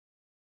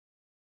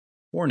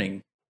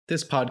Warning,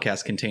 this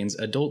podcast contains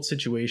adult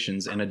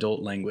situations and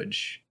adult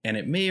language, and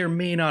it may or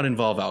may not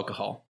involve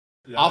alcohol.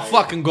 I'll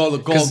fucking go to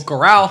the Gold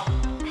Corral.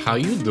 How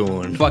you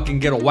doing? Fucking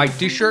get a white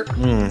t-shirt.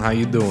 How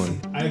you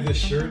doing? I have this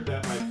shirt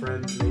that my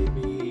friends made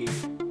me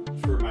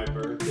for my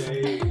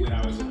birthday when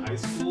I was in high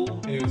school,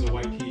 and it was a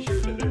white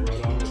t-shirt that they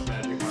wrote on with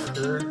magic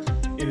marker,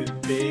 and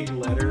in big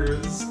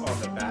letters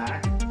on the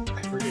back.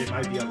 I forget, it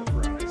might be on the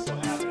front, I still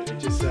have it. It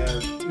just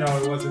says, no,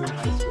 it wasn't in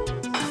high school,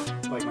 it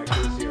was like my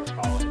first year of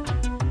college.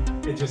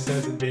 It just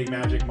says in big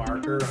magic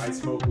marker, I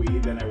smoke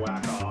weed, then I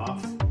whack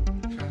off.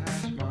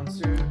 Trash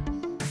monster.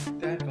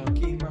 That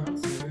funky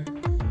monster.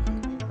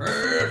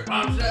 Trash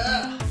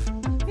monster.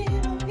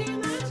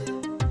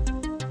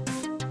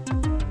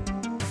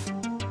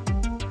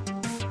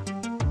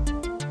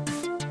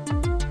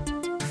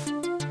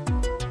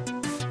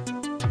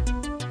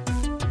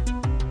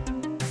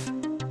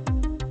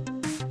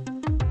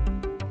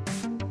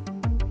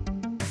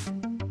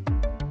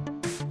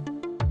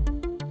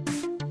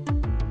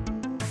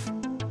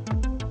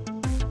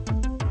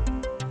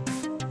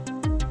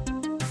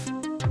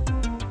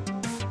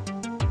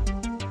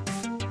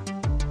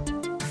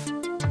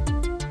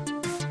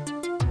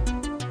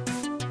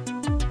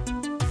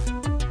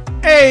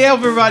 Hey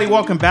everybody,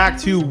 welcome back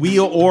to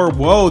Wheel or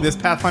Woe, this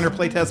Pathfinder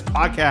playtest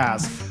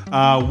podcast.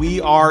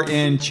 We are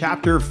in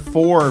chapter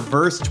 4,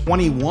 verse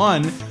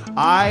 21.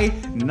 I,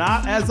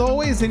 not as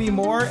always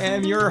anymore,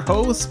 am your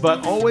host,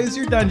 but always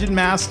your dungeon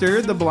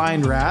master, the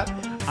Blind Rat.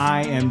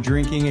 I am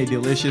drinking a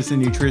delicious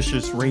and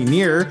nutritious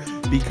Rainier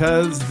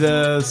because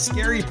the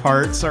scary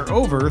parts are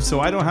over,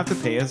 so I don't have to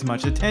pay as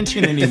much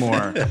attention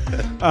anymore.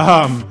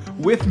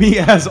 With me,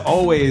 as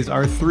always,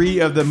 are three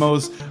of the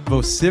most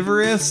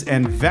vociferous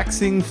and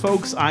vexing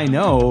folks I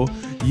know.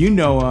 You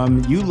know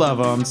them, you love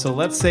them, so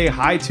let's say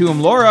hi to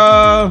them.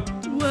 Laura!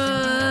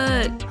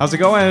 What? How's it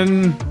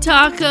going?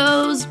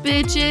 Tacos,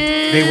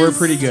 bitches. They were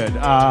pretty good.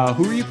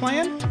 Who are you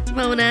playing?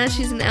 Mona,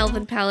 she's an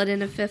elven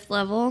paladin of 5th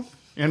level.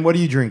 And what are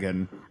you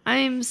drinking?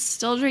 I'm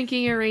still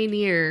drinking a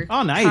Rainier.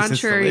 Oh, nice. It's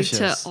Contrary to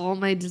delicious. all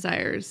my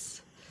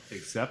desires.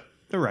 Except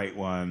the right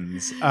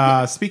ones.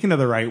 Speaking of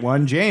the right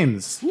one,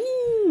 James.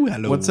 Ooh,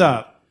 hello. What's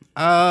up?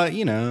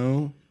 You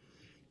know.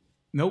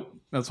 Nope.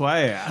 That's why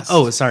I asked.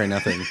 Oh, sorry,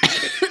 nothing.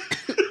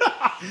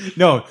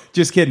 No,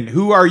 just kidding.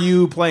 Who are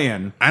you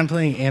playing? I'm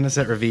playing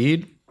Anisette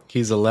Ravid.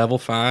 He's a level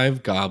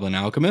 5 goblin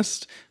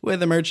alchemist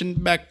with a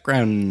merchant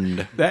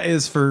background. That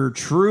is for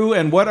true.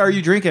 And what are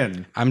you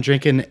drinking? I'm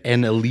drinking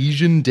an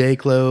Elysian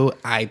Dayglow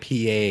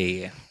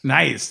IPA.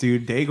 Nice,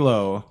 dude.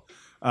 Dayglow.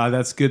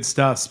 That's good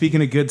stuff.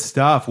 Speaking of good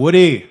stuff,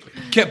 Woody.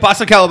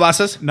 Pasta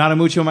calabasas. Not a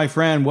mucho, my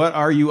friend. What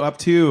are you up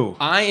to?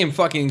 I am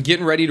fucking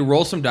getting ready to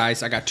roll some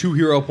dice. I got 2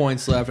 hero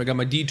points left. I got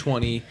my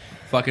D20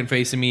 fucking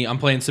facing me. I'm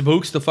playing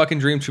Sabuks, the fucking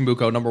Dream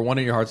Chimbuko. Number 1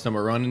 in your hearts,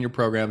 number 1 in your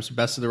programs.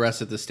 Best of the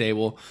rest at this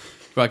table.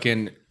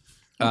 Fucking...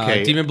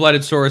 Okay.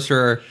 Demon-blooded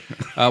sorcerer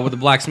with a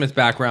blacksmith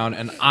background,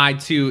 and I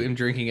too am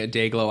drinking a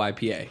Dayglow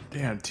IPA.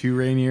 Damn, 2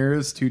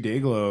 Rainiers, 2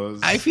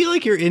 Dayglows. I feel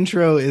like your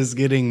intro is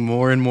getting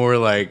more and more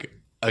like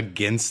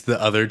against the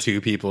other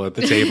 2 people at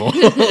the table.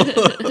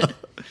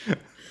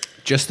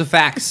 Just the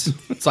facts.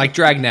 It's like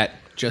Dragnet.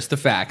 Just the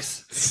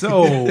facts.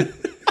 So,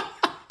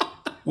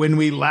 when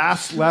we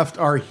last left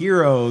our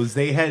heroes,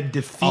 they had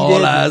defeated...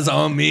 All eyes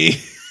on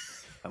me.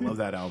 I love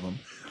that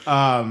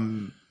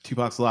album.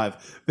 Tupac's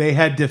Alive. They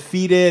had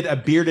defeated a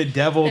bearded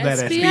devil that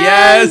had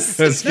Yes.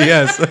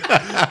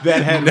 that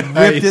had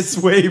ripped its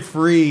way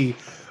free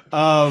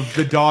of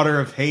the Daughter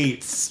of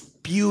Hate,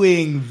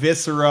 spewing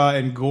viscera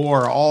and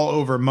gore all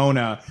over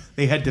Mona.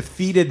 They had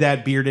defeated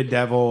that bearded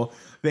devil.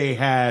 They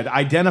had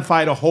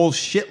identified a whole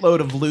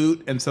shitload of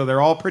loot, and so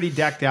they're all pretty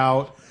decked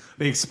out.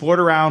 They explored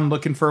around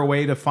looking for a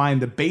way to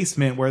find the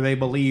basement where they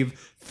believe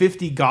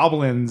 50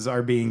 goblins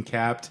are being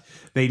kept.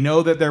 They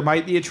know that there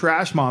might be a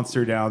trash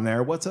monster down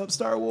there. What's up,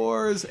 Star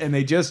Wars? And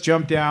they just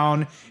jump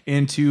down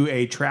into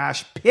a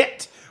trash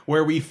pit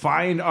where we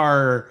find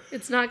our...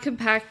 It's not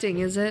compacting,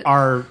 is it?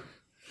 Our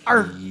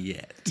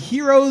Yet.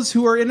 heroes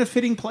who are in a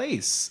fitting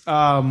place.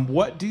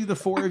 What do the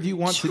 4 of you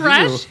want to do?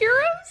 Trash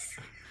heroes?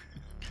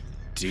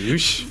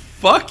 Douche.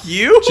 Fuck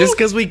you. Just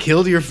because we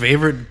killed your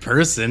favorite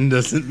person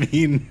doesn't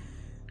mean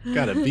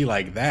gotta be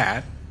like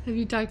that. Have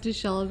you talked to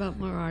Shell about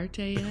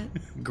Morarte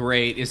yet?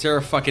 Great. Is there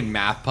a fucking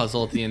math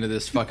puzzle at the end of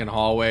this fucking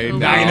hallway? Oh,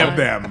 9 no. of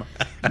them.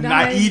 Not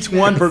Nine. each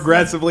one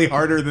progressively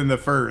harder than the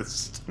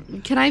first.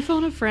 Can I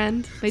phone a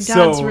friend? My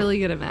dad's So- really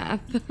good at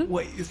math.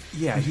 Wait,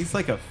 yeah, he's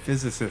like a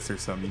physicist or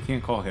something. You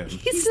can't call him.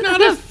 He's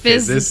not a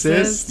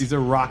physicist. He's a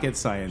rocket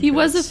scientist. He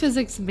was a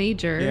physics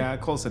major. Yeah,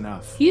 close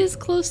enough. He is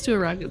close to a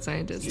rocket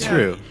scientist. It's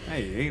true.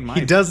 Hey, it ain't my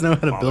He does know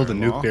how to build a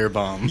father-in-law. nuclear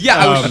bomb. Yeah,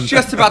 I was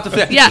just about to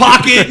say Yeah.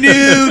 pocket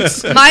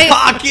nukes.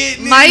 Pocket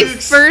nukes. My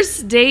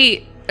first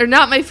date, or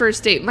not my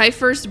first date, my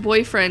first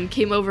boyfriend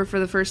came over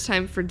for the first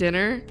time for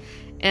dinner,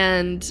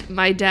 and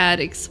my dad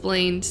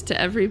explained to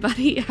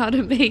everybody how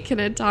to make an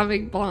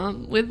atomic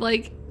bomb with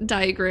like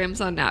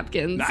diagrams on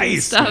napkins and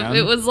Nice, stuff. man.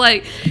 It was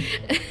like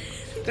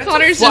That's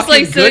Connor's a just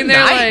like fucking sitting good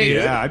there night, like, dude.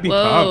 Yeah, I'd be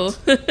whoa.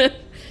 pumped.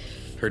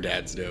 Her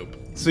dad's dope.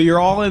 So you're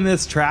all in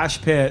this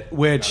trash pit,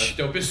 which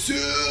Dope is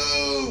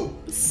Sue.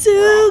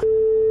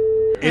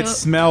 it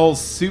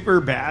smells super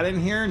bad in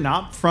here.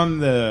 Not from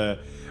the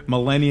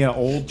millennia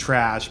old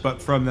trash,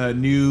 but from the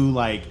new,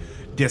 like,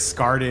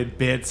 discarded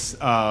bits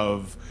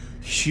of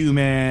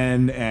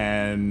human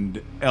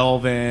and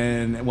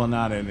elven, well,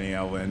 not any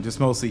elven, just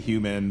mostly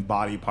human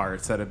body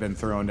parts that have been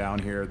thrown down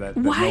here that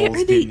the Why gnolls are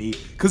they didn't eat.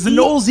 Because the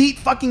gnolls eat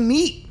fucking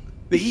meat.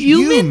 They eat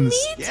Human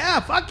humans. meat? Yeah,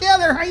 fuck yeah,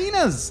 they're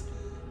hyenas.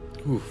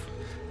 Oof.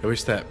 I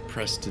wish that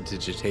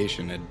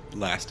prestidigitation had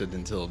lasted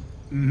until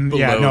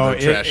Yeah, below no,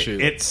 the trash it,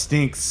 chute. it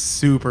stinks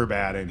super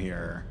bad in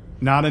here.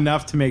 Not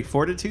enough to make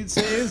fortitude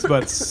saves,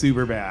 but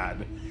super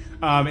bad.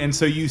 And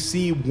so you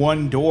see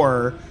one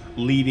door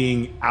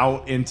leading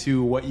out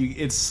into what you.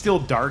 It's still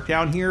dark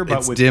down here, but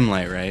It's with dim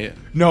light, right?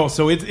 no.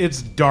 So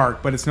it's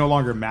dark, but it's no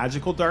longer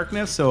magical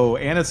darkness. So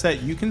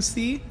Anisette, you can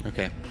see.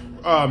 Okay.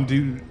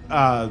 Do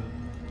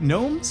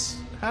gnomes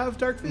have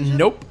dark vision?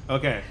 Nope.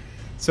 Okay.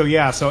 So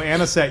yeah. So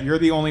Anisette, you're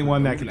the only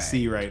one that can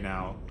see right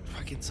now.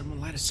 Fucking someone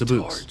light a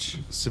Sabooks.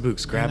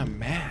 Sabooks, grab a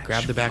match.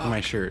 grab the back of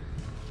my shirt.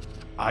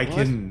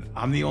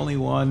 I'm the only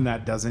one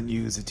that doesn't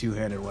use a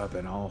two-handed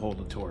weapon. I'll hold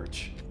a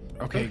torch.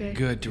 Okay, Okay.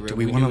 good. Do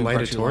we wanna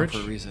light a torch? for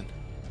a reason?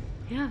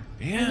 Yeah.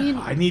 Yeah. I mean,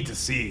 I need to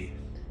see.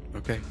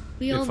 Okay.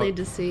 we all if I- need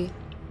to see.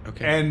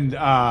 Okay. And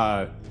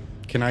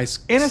Can I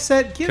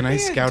Anisette, Can I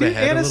scout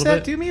ahead a little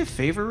bit? do me a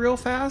favor real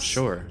fast.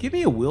 Sure. Give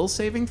me a will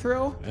saving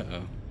throw.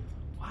 Uh-oh.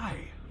 Why?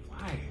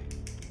 Why?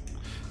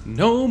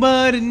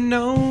 Nobody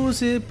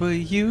knows it but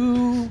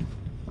you.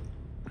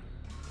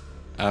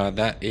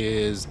 That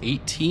is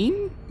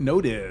 18?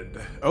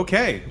 Noted.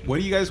 Okay. What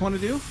do you guys want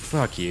to do?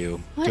 Fuck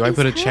you. What Do I is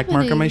put a check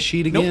mark on my happening?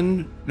 sheet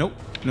again? Nope.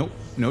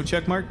 No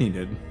check mark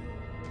needed.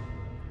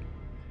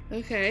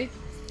 Okay.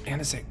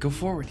 Anisette, go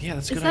forward. Yeah,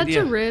 that's a Is good that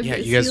idea. Jarib? Yeah,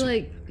 Is you guys- he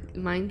like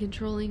mind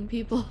controlling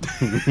people?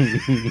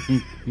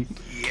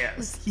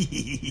 Yes.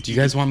 Do you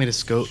guys want me to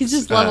scope? He's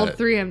just level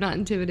 3. I'm not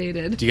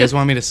intimidated. Do you guys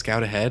want me to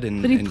scout ahead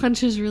and, But he and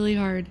punches really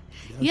hard.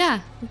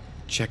 Yeah.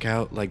 check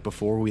out like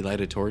before we light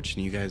a torch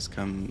and you guys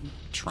come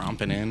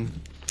tromping in?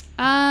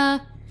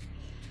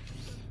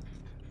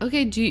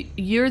 Okay.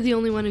 You're the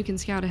only one who can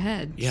scout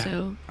ahead. Yeah,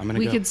 So I'm gonna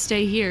we go. could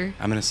stay here.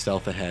 I'm gonna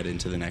stealth ahead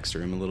into the next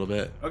room a little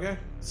bit. Okay.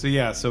 So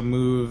yeah. So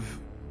move.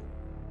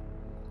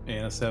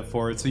 And a step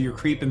forward. So you're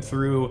creeping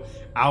through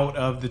out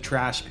of the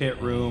trash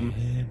pit room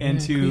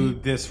into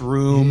this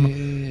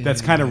room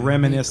that's kind of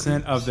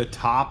reminiscent of the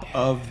top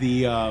of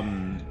the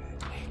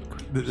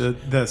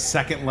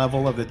second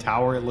level of the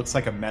tower. It looks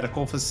like a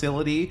medical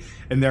facility,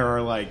 and there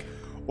are like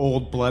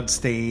old blood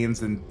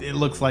stains, and it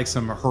looks like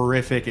some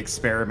horrific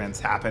experiments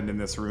happened in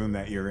this room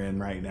that you're in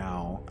right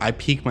now. I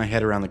peek my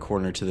head around the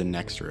corner to the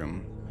next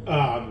room.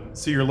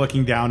 So you're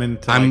looking down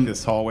into like I'm-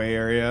 this hallway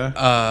area.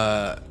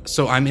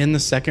 So I'm in the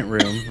second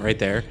room right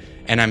there,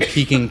 and I'm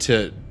peeking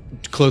to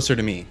closer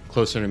to me.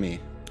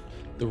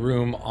 The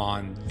room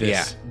on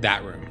this,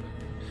 that room.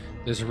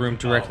 There's a room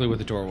directly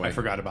with a doorway. I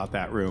forgot about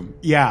that room.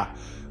 Yeah.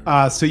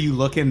 So you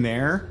look in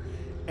there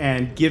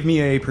and give me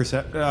a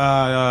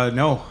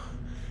no.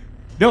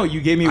 No,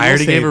 you gave me. I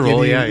already gave a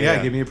roll, Yeah,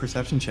 yeah. give me a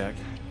perception check.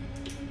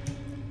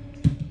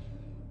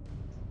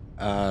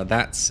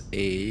 That's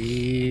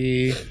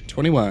a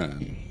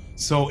 21.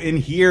 So in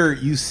here,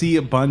 you see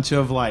a bunch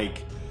of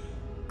like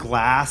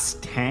glass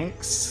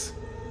tanks.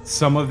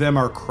 Some of them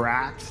are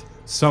cracked.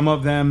 Some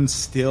of them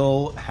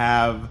still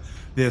have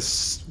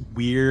this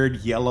weird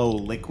yellow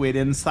liquid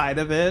inside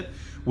of it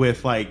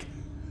with like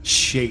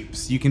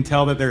shapes. You can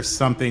tell that there's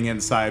something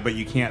inside, but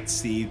you can't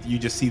see. You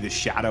just see the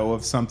shadow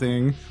of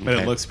something, but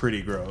Okay. it looks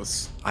pretty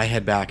gross. I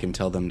head back and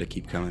tell them to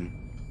keep coming.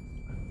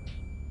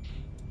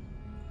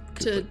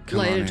 To Come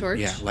light on a in. torch?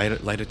 Yeah,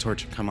 light a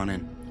torch and come on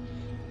in.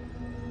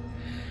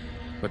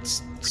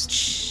 What's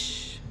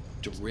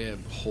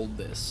Jarib, hold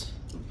this.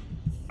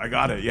 I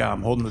got it. Yeah,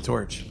 I'm holding the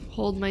torch.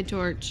 Hold my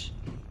torch.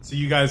 So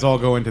you guys all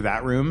go into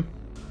that room.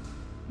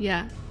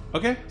 Yeah.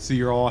 Okay, so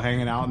you're all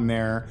hanging out in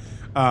there.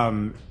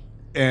 And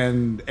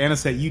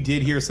Anisette, you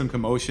did hear some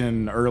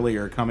commotion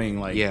earlier coming,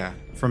 like, Yeah.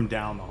 from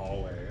down the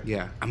hallway.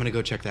 Yeah, I'm gonna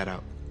go check that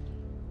out.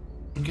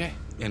 Okay.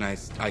 And I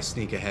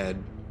sneak ahead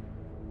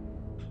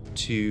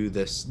to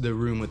the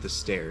room with the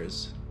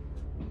stairs.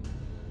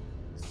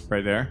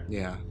 Right there.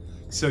 Yeah.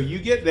 So you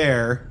get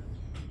there,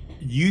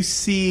 you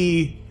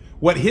see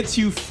what hits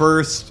you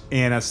first,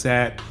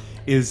 Anisette,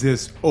 is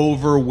this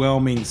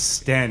overwhelming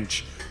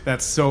stench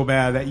that's so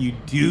bad that you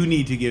do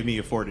need to give me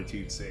a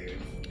fortitude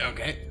save.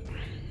 Okay.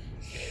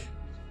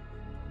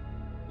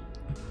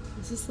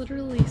 Does this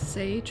literally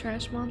say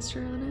trash monster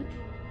on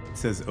it? It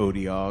says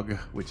Odiog,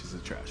 which is a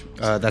trash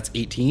monster. That's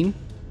 18.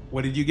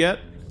 What did you get?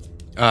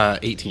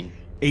 18.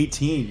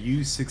 18.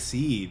 You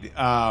succeed.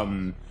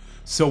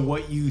 So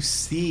what you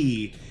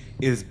see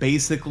is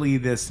basically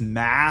this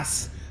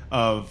mass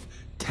of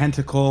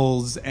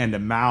tentacles and a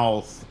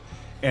mouth,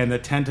 and the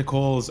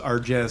tentacles are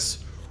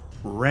just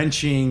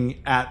wrenching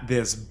at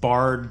this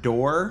barred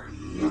door,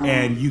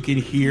 and you can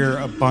hear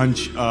a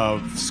bunch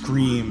of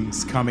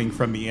screams coming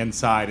from the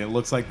inside. It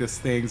looks like this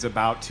thing's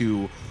about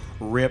to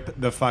rip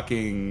the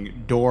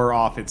fucking door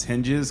off its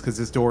hinges because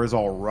this door is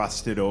all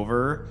rusted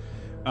over.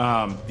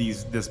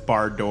 This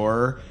barred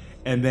door.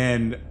 And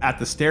then at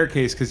the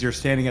staircase, because you're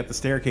standing at the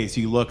staircase,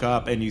 you look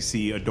up and you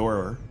see a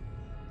door.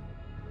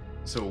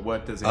 So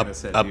what does Anna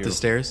say? Up the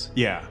stairs?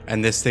 Yeah.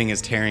 And this thing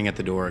is tearing at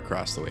the door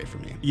across the way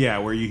from me. Yeah,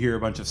 where you hear a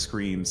bunch of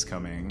screams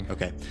coming.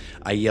 Okay.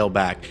 I yell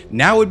back.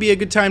 Now would be a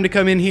good time to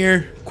come in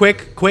here.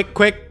 Quick, quick,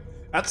 quick.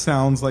 That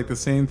sounds like the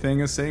same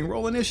thing as saying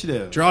roll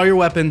initiative. Draw your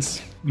weapons.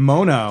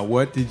 Mona,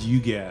 what did you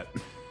get?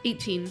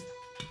 18.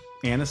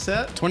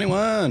 Anisette?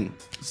 21.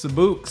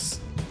 Sabooks.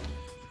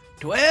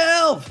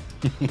 12.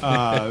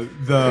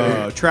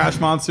 The trash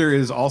monster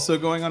is also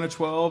going on a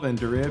 12, and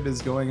Darib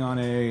is going on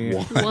a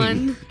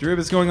 1. Darib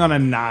is going on a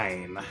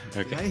 9.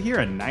 Okay. Did I hear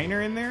a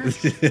 9er in there?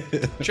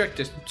 Check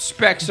the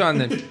specs on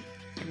the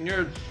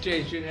nerd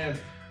station.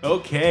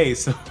 Okay,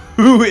 so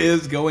who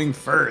is going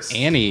first?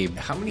 Annie.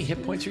 How many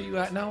hit points are you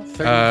at now?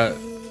 30?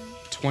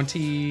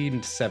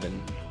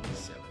 27.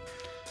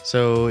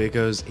 So it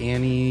goes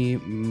Annie,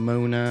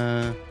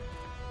 Mona,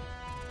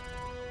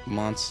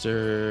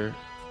 Monster,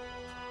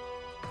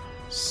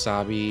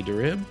 Sabi,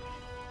 Darib.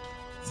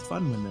 It's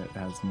fun when it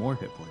has more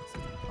hit points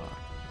than you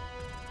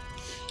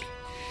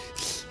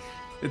thought.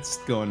 It's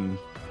going...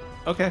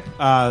 Okay,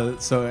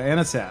 so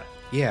Anisette,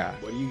 Yeah.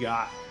 what do you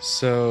got?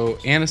 So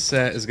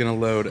Anisette is going to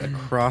load a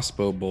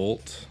crossbow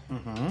bolt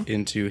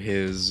into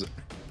his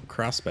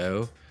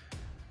crossbow.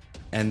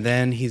 And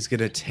then he's going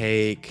to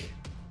take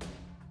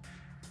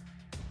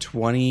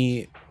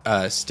 20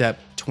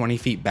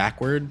 feet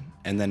backward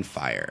and then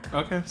fire.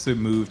 Okay, so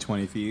move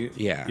 20 feet.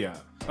 Yeah. Yeah.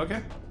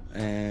 Okay.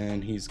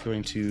 And he's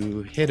going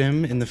to hit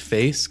him in the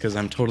face because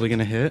I'm totally going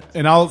to hit.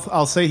 And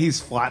I'll say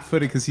he's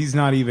flat-footed because he's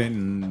not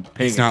even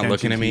paying He's not attention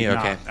looking at to me? you,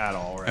 Okay. not at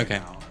all right Okay.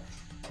 now.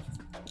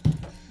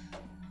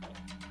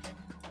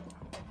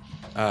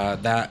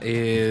 That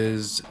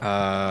is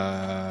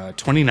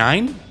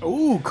 29.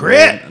 Ooh,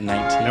 crit! 19.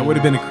 That would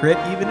have been a crit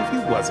even if he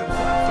wasn't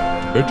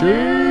flat-footed.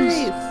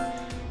 Nice.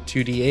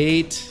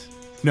 2d8.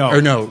 No.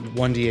 Or no,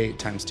 1d8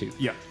 times 2.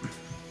 Yeah.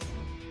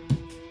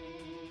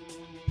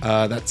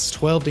 That's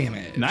 12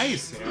 damage.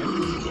 Nice.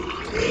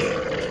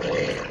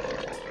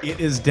 It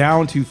is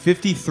down to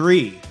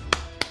 53.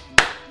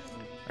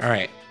 All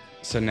right.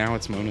 So now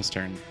it's Mona's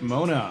turn.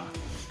 Mona.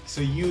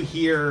 So you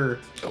hear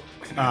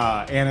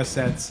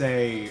Anisette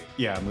say,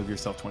 yeah, move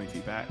yourself 20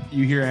 feet back.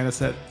 You hear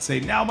Anisette say,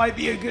 now might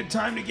be a good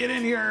time to get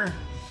in here.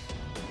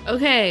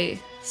 Okay,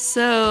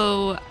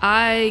 so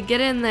I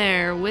get in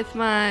there with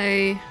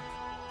my...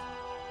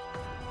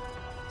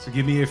 So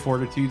give me a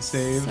fortitude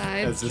save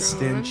Side as the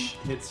drawn. stench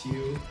hits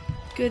you.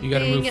 Good You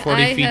gotta thing move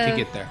 40 I feet to have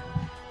get there.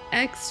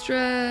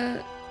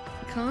 extra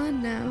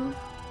con now.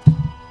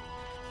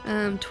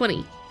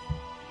 20.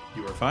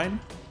 You are fine.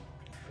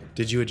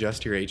 Did you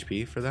adjust your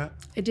HP for that?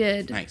 I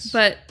did. Nice.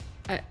 But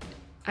I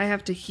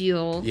have to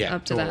heal Yeah,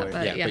 up to totally. that.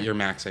 But yeah. But your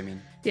max, I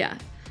mean. Yeah.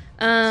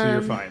 So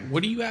you're fine.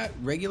 What are you at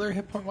regular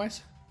hit point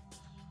wise?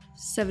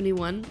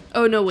 71.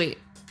 Oh, no, wait.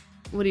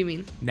 What do you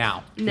mean?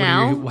 Now.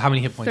 Now? How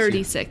many hit points? do you-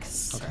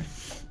 36. Okay.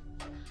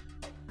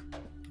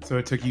 So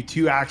it took you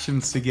 2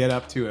 actions to get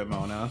up to it,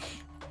 Mona.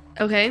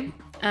 Okay.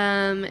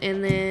 And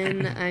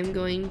then I'm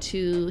going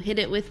to hit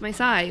it with my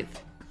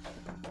scythe.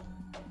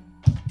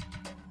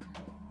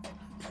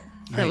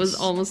 That was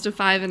Nice. almost a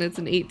 5 and it's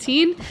an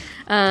 18.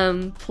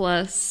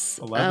 Plus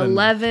 11.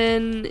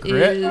 11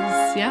 Crit. is,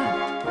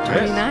 yeah,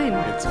 29.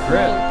 It's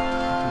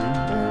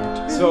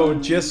crit. So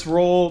just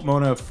roll,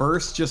 Mona,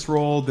 first just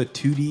roll the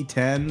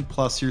 2d10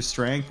 plus your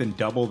strength and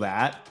double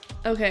that.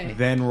 Okay.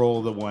 Then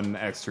roll the 1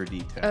 extra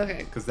d10.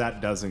 Okay. Because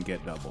that doesn't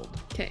get doubled.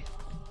 Okay.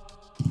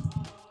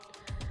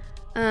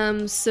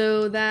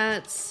 So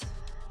that's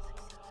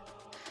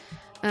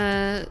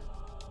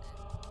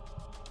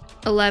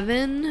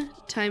 11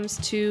 times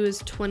 2 is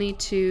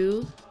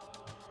 22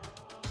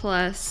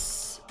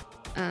 plus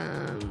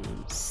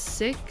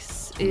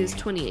 6 is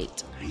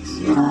 28.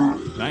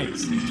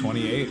 Nice.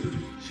 28.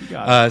 She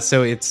got it.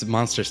 So it's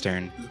Monster's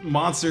turn.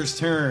 Monster's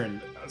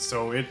turn.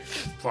 So it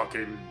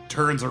fucking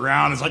turns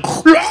around. It's like,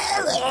 and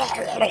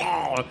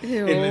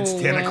its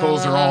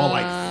tentacles are all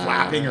like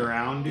flapping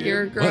around. Dude.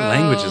 You're gross. What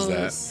language is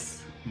that?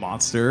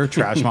 Monster,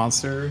 trash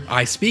monster.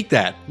 I speak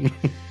that.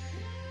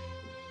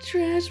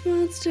 Trash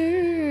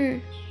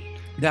monster.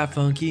 That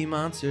funky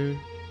monster.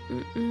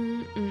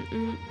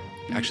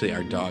 Actually,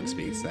 our dog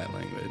speaks that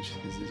language.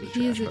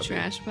 He's a puppy.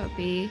 trash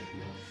puppy.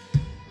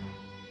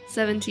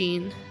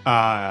 17.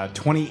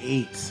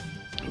 28.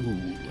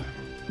 Ooh.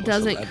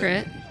 Doesn't 11.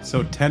 crit.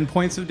 So 10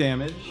 points of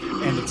damage,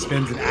 and it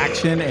spends an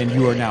action, and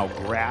you are now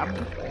grabbed.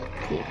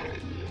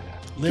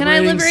 Can I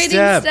liberating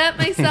step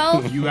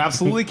myself? You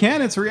absolutely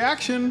can. It's a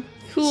reaction.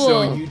 Cool.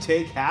 So you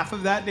take half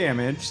of that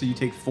damage. So you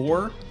take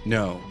 4.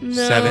 No. No.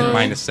 7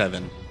 minus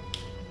 7.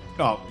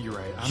 Oh, you're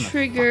right. I'm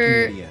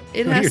Trigger. a fucking idiot.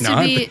 It No, has you're to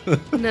not.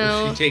 be.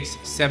 No. She takes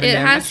 7 It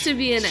damage. has to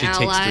be an She takes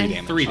ally. 3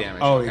 damage. 3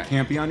 damage. Oh, okay. it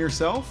can't be on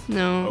yourself?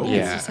 No. Oh. it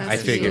Yeah, just has I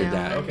to be an figured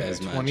that. ally. Okay.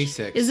 As much.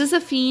 26. Is this a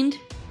fiend?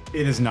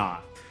 It is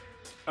not.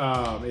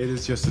 It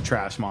is just a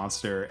trash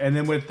monster. And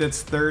then with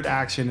its third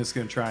action, it's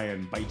going to try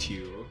and bite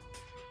you.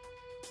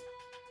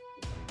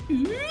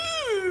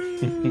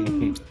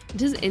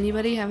 Does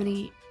anybody have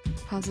any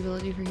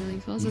possibility for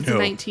healing spells? It's a No.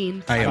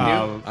 19. I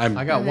am. I'm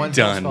I got Okay. one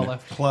done. spell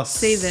left. Plus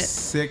Save it.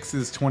 6 is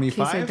In case I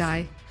 25.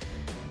 die.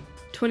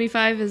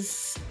 25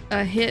 is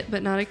a hit,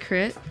 but not a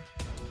crit.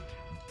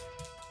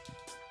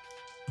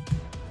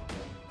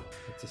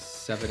 It's a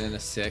 7 and a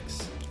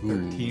 6.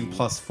 13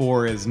 plus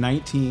 4 is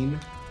 19.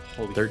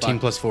 Holy 13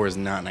 fuck. plus 4 is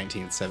not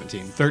 19, it's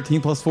 17. 13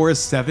 plus 4 is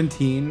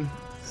 17.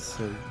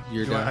 So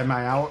you're Do I, done. am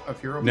I out of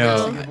hero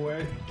No. points to give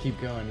away?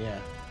 Keep going, yeah.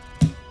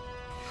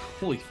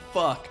 Holy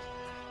fuck.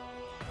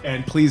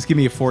 And please give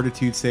me a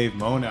fortitude save,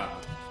 Mona.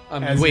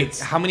 As Wait, it's-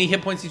 how many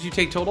hit points did you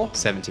take total?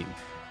 17.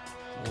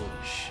 Holy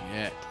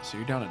shit. So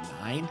you're down to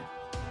 9?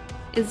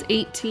 Is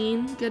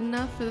 18 good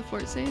enough for the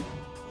fort save?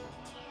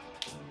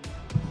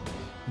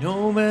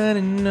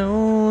 Nobody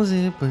knows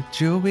it but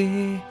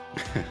Joey.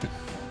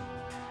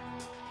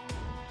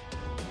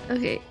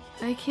 Okay,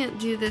 I can't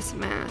do this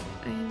math.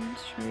 I'm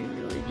trying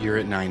really hard. You're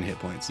at 9 hit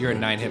points. You're at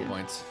 9 hit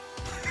points.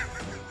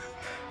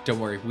 Don't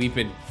worry, we've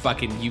been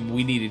fucking you.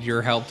 We needed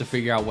your help to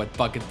figure out what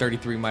fucking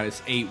 33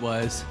 minus 8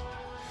 was.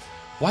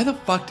 Why the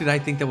fuck did I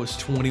think that was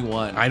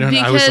 21? I don't know.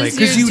 I was like,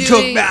 Because you're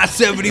doing-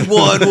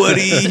 71,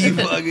 Woody, you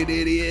fucking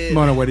idiot.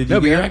 Mona, what did you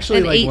no, but you're get? actually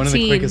An like one of the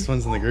 18. quickest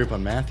ones in the group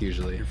on math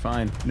usually.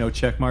 Fine. No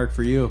check mark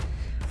for you.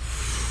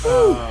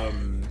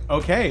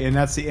 Okay, and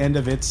that's the end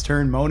of its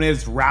turn. Mona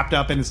is wrapped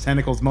up in his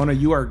tentacles. Mona,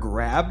 you are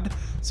grabbed.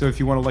 So if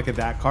you want to look at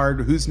that card,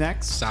 who's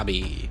next?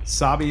 Sabi.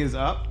 Sabi is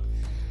up.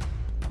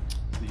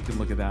 So you can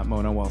look at that,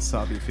 Mona, while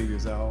Sabi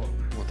figures out.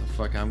 What the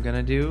fuck I'm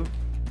gonna do?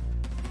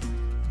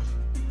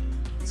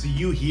 So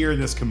you hear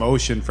this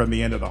commotion from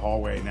the end of the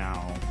hallway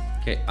now.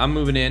 Okay, I'm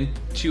moving in.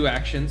 2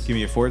 actions. Give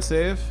me a fort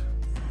save.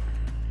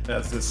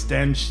 As the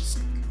stench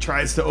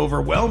tries to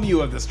overwhelm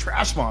you of this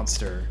trash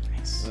monster.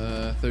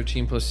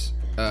 13 plus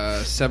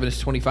 7 is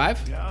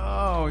 25.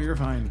 Oh, you're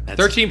fine.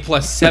 13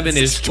 plus 7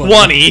 is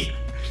 20.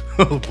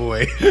 Oh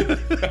boy.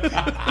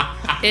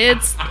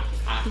 It's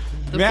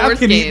the Math fourth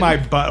can game. eat my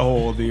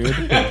butthole,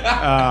 dude.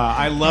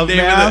 I love Name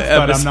of the math,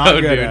 but I'm not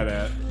episode, good dude. at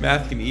it.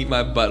 Math can eat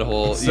my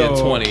butthole. So,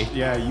 Yeah, 20.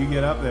 Yeah, you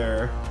get up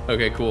there.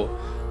 Okay, cool.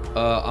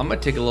 I'm gonna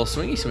take a little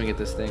swingy swing at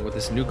this thing with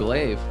this new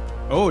glaive.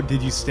 Oh,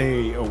 did you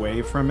stay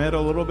away from it a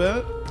little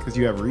bit? Because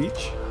you have reach?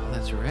 Oh,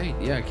 that's right.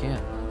 Yeah, I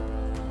can.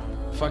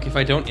 Fuck, if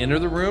I don't enter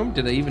the room,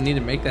 did I even need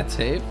to make that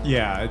save?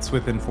 Yeah, it's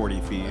within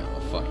 40 feet. Oh,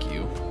 fuck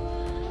you.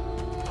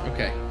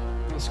 Okay,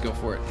 let's go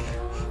for it.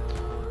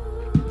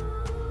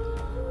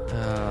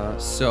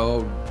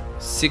 So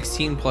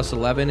 16 plus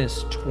 11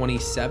 is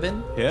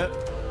 27. Hit?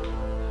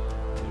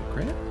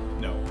 Crit?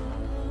 No.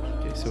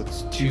 Okay, so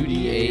it's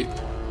 2d8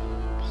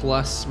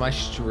 plus my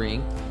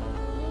strength.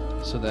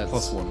 So that's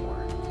Plus one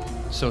more.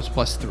 So it's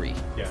plus 3.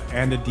 Yeah,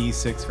 and a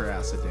d6 for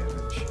acid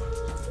damage.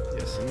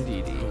 Yes,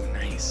 indeed.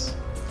 Nice.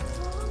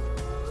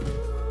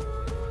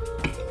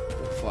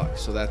 Oh, fuck.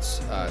 So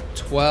that's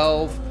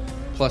 12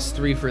 plus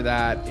 3 for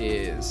that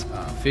is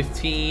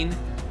 15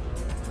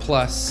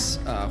 plus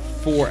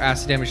 4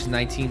 acid damage is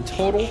 19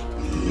 total.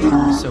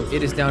 So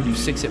it is down to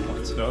 6 hit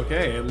points.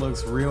 Okay, it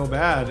looks real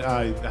bad.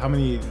 How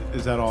many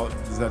is that all?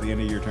 Is that the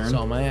end of your turn? That's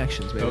all my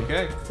actions, baby.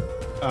 Okay.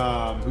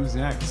 Who's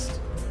next?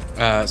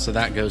 So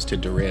that goes to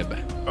Darib.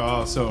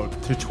 Oh, so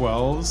to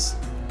 12s.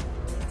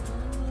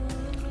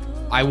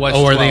 I was. Oh,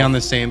 are 12. they on the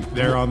same?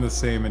 They're on the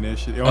same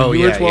initiative. Oh,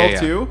 you yeah, were 12 yeah.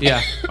 too?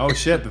 Yeah. Oh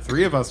shit, the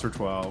 3 of us were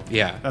 12.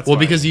 Yeah. That's well, fine.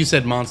 because you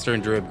said Monster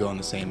and Darib go on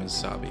the same as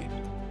Sabi.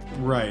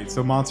 Right,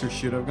 so Monster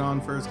should have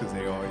gone first because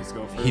they always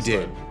go first. He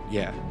did.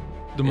 Yeah.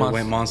 The It monster.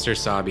 went Monster,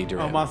 Sabi,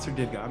 Darib. Oh, Monster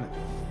did go.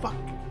 Fuck.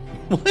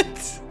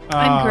 What?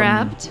 I'm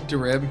grabbed.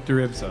 Darib.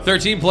 Darib's up.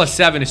 13 plus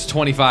 7 is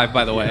 25,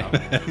 by the way.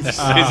 In case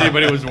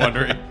anybody was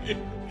wondering.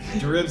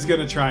 Darib's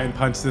gonna try and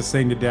punch this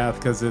thing to death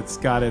because it's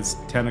got its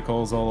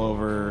tentacles all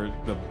over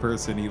the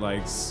person he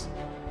likes.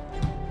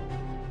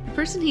 The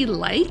person he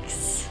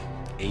likes?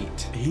 8.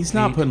 He's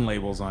not putting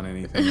labels on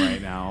anything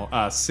right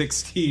now.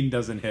 16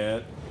 doesn't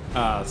hit.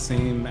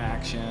 Same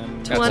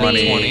action. That's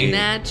 20. 20.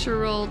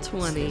 Natural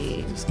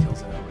 20. Just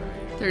kills it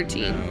outright.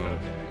 13. No,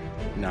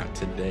 not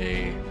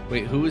today.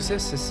 Wait, who is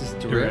this? This is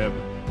Darib.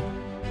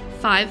 Darib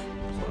 5.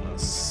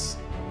 plus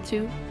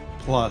 2.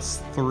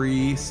 plus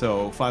 3,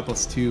 so 5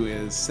 plus 2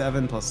 is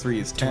 7, plus 3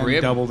 is 10,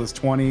 Darib? doubled is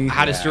 20.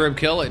 How does Darib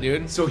kill it,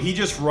 dude? So he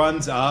just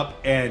runs up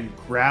and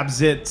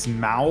grabs its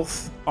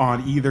mouth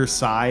on either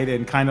side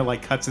and kind of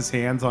like cuts his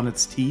hands on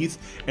its teeth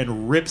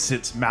and rips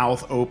its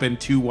mouth open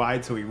too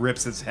wide, so he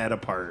rips its head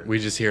apart. We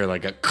just hear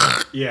like a.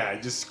 Yeah,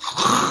 just.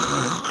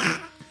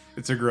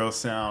 It's a gross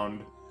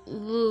sound.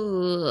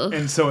 Ugh.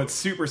 And so it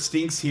super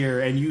stinks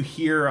here, and you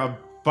hear a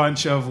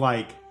bunch of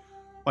like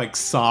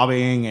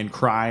sobbing and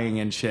crying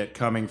and shit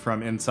coming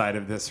from inside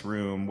of this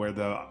room where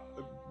the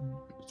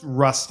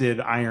rusted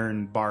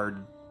iron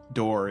barred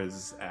door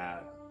is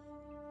at.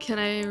 Can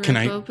I rip Can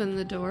I- open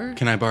the door?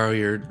 Can I borrow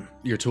your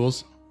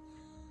tools?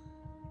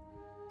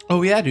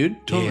 Oh, yeah, dude.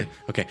 Yeah.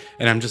 Okay.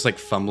 And I'm just like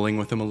fumbling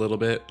with him a little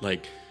bit,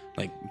 like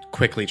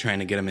quickly trying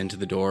to get him into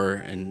the door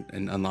and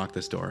unlock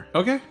this door.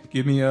 Okay,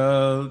 give me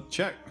a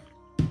check.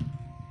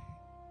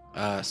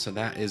 So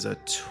that is a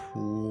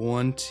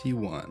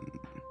 21.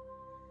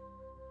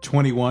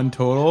 21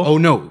 total. Oh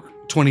no,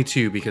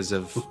 22 because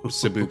of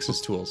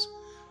Sabuks' tools.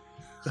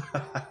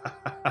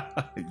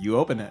 You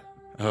open it.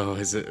 Oh,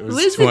 is it?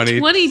 Was it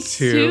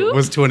 22?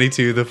 Was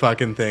 22 the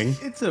fucking thing?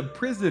 It's a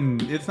prison.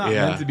 It's not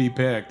Yeah. meant to be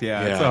picked.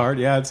 Yeah, it's Yeah. hard.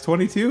 Yeah, it's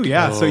 22.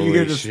 Yeah, so you Holy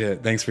get just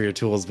shit. Thanks for your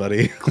tools,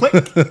 buddy.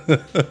 click.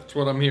 That's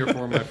what I'm here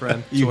for, my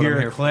friend. That's You what I'm hear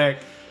here a for. click.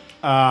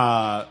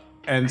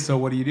 And so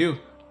what do?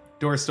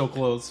 Door's still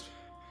closed.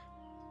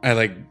 I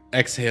like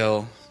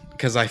exhale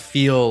because I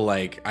feel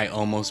like I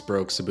almost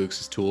broke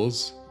Sabuks'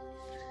 tools.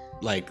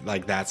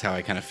 Like that's how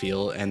I kind of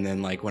feel. And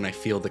then like when I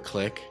feel the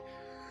click,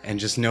 and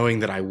just knowing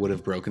that I would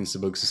have broken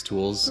Sabuks'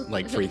 tools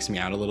like freaks me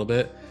out a little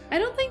bit. I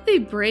don't think they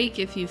break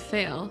if you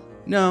fail.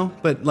 No,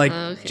 but like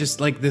Okay. just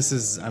like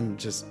I'm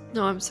just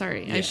No, I'm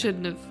sorry. I Yeah.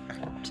 shouldn't have.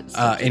 Just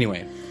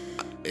anyway.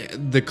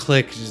 The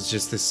click is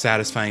just this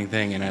satisfying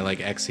thing, and I like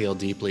exhale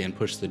deeply and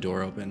push the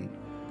door open.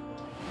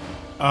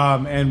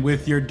 And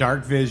with your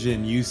dark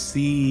vision, you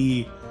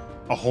see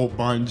a whole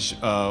bunch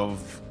of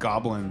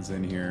goblins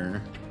in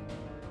here.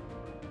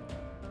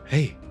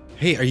 Hey,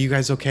 are you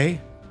guys okay?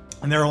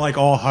 And they're like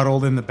all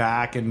huddled in the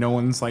back, and no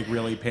one's like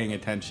really paying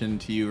attention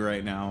to you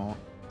right now.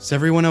 Is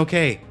everyone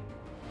okay?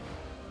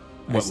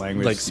 What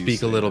language Like do you speak a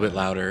say little that? bit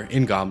louder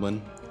in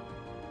Goblin.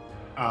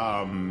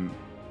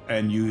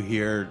 And you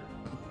hear,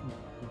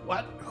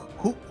 what?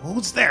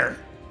 Who's there?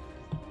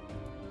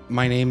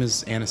 My name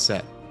is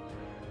Anisette.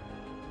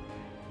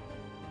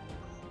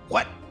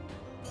 What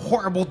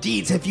horrible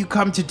deeds have you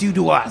come to do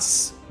to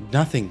us?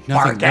 Nothing.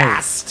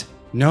 Barghast.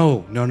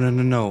 No.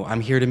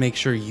 I'm here to make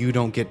sure you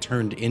don't get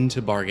turned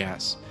into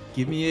Barghast.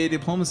 Give me a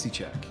diplomacy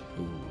check.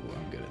 Ooh,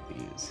 I'm good at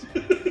these.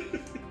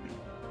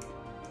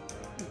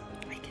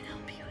 I can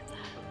help you with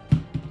that.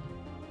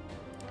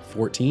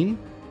 14?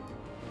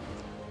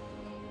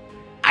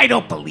 I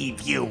don't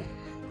believe you.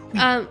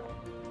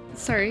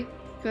 Sorry.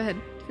 Go ahead.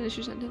 Finish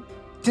your sentence.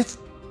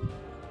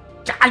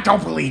 I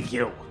don't believe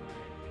you.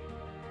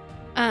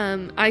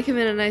 I come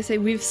in and I say,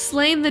 "We've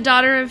slain the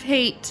daughter of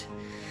hate."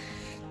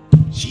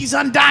 She's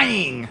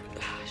undying.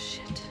 Oh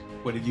shit.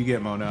 What did you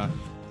get, Mona?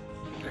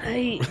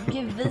 I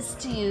give this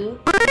to you.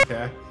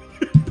 Okay.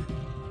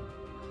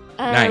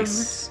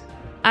 Nice.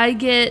 I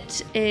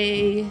get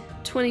a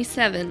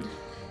 27.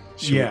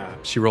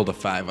 She rolled a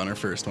 5 on her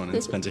first one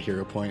and spent a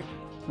hero point.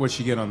 What'd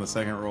she get on the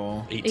second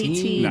roll?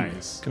 18.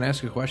 Nice. Can I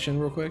ask a question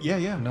real quick?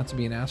 Yeah. Not to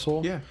be an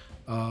asshole. Yeah.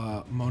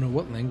 Mona,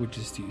 what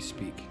languages do you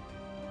speak?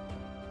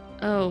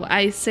 Oh,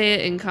 I say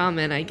it in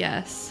common, I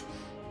guess.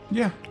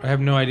 Yeah. I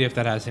have no idea if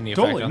that has any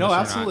effect Totally. on No, this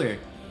absolutely.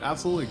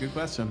 Absolutely. Good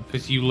question.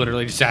 Because you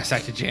literally just asked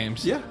that to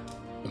James. Yeah.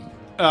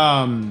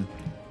 And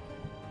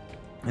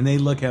they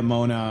look at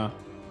Mona,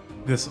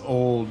 this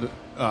old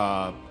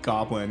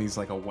goblin. He's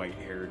like a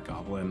white-haired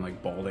goblin,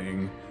 like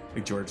balding,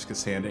 like George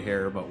Costanza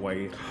hair, but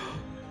white.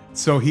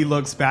 So he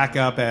looks back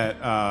up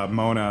at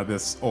Mona,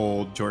 this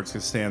old George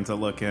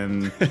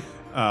Costanza-looking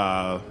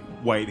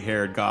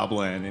white-haired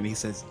goblin, and he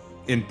says,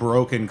 in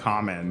broken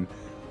common,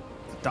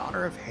 "The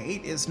daughter of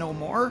hate is no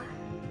more."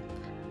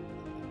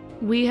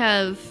 We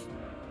have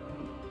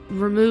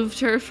removed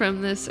her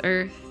from this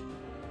earth.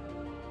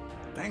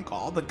 Thank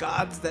all the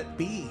gods that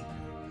be.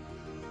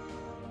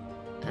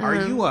 Are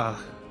Um, you a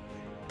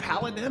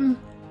paladin?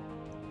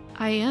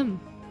 I am.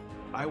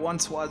 I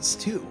once was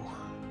too.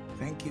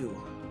 Thank you.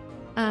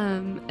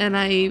 And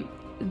I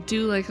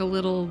do like a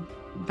little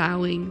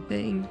bowing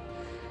thing.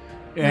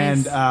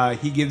 And Nice.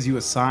 he gives you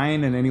a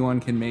sign, and anyone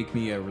can make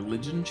me a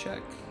religion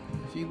check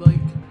if you'd like.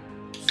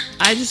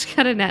 I just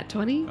got a nat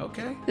 20.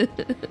 Okay.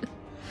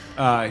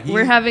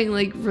 We're having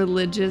like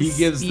religious he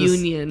gives this,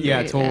 union. Yeah,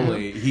 right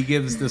totally. He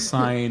gives the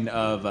sign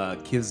of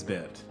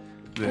Kisbet,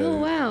 the Oh,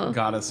 wow.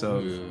 goddess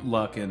of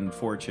luck and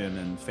fortune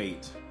and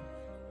fate.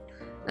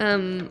 now.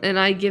 And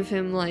I give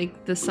him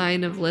like the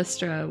sign of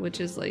Lystra, which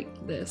is like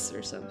this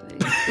or something.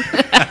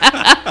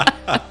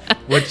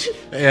 Which,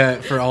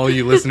 for all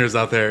you listeners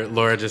out there,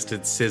 Laura just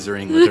did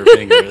scissoring with her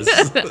fingers.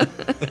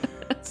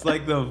 It's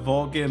like the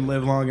Vulcan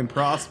live long and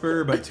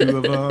prosper, but two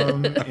of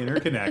them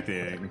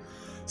interconnecting.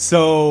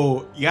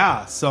 So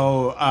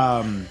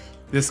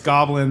this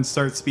goblin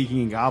starts speaking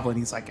in Goblin.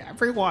 He's like,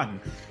 "Everyone,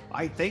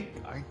 I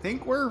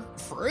think we're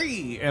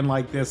free," and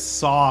like this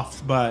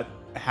soft but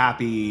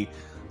happy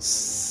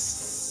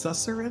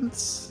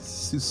susurrance.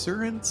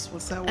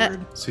 What's that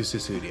word? Susu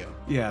Studio.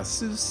 Yeah,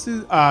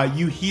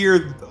 you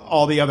hear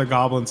all the other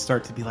goblins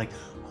start to be like,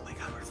 "Oh my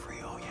god, we're free!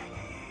 Oh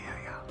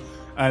yeah.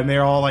 And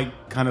they're all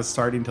like kind of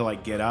starting to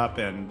like get up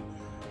and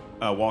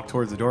walk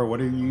towards the door.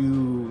 What are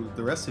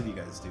the rest of you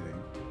guys doing?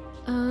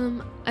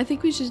 I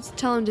think we should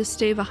tell him to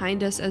stay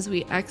behind us as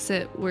we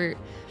exit. We're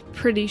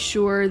pretty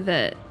sure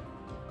that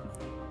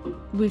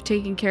we've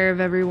taken care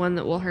of everyone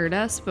that will hurt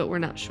us, but we're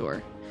not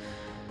sure.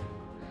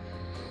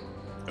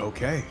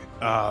 Okay.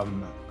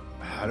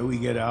 How do we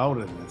get out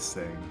of this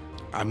thing?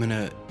 Why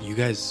don't you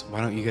guys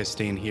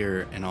stay in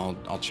here and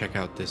I'll check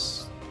out The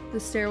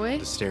stairway?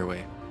 the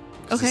stairway.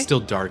 'Cause Okay. It's still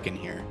dark in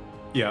here.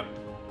 Yeah.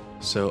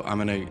 So I'm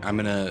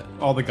gonna.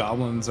 All the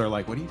goblins are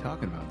like, "What are you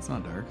talking about? It's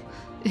not dark."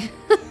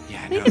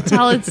 Yeah, I can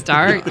tell it's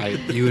dark.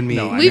 you and me.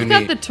 No, We've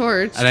got the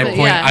torch. And but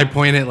yeah. I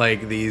point at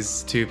like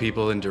these two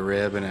people in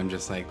Darib, and I'm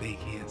just like, they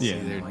can't see.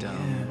 Yeah. They're Like, dumb.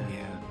 yeah.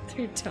 Yeah.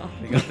 They're dumb.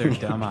 They got their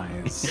dumb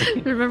eyes.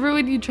 Remember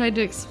when you tried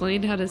to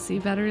explain how to see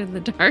better in the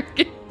dark?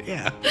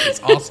 Yeah.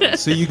 It's awesome.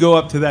 So you go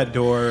up to that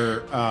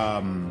door,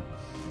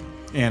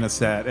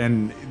 Anisette,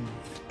 and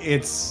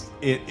it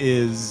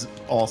is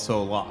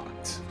also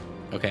locked.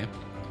 Okay.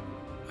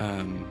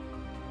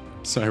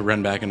 So I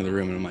run back into the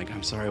room and I'm like,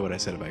 I'm sorry what I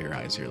said about your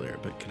eyes earlier,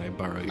 but can I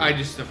borrow your I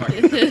just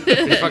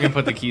fucking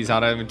put the keys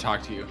out. I haven't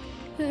talked to you.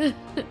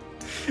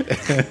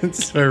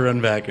 So I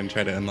run back and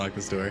try to unlock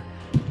this door.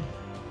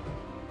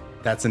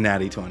 That's a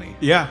natty 20.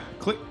 Yeah,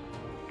 click.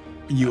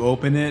 You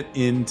open it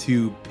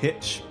into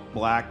pitch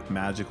black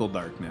magical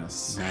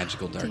darkness.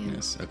 Magical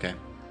darkness. Okay.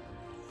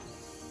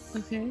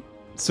 Okay.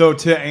 So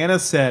to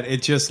Anisette,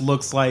 it just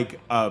looks like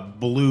a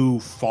blue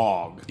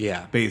fog.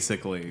 Yeah.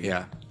 Basically.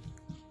 Yeah.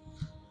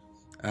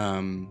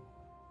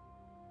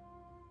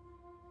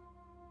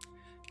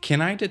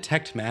 Can I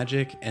detect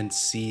magic and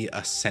see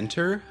a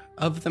center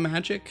of the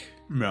magic?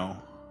 No.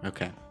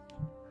 Okay.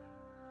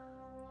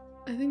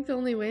 I think the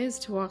only way is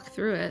to walk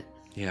through it.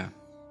 Yeah.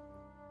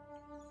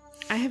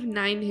 I have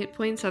 9 hit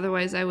points,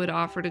 otherwise I would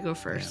offer to go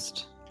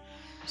first.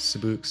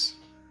 Sabooks,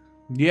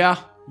 Yeah.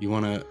 you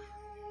wanna?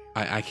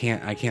 I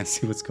can't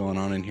see what's going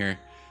on in here.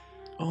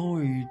 Oh,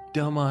 are your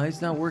dumb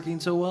eyes not working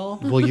so well?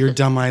 Well, your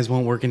dumb eyes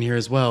won't work in here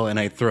as well. And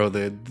I throw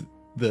the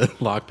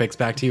lockpicks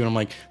back to you, and I'm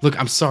like, look,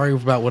 I'm sorry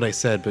about what I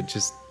said, but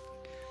just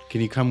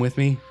can you come with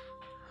me?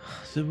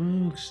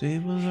 Sabooks,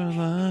 save us our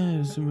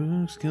lives.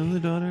 Sabooks, kill the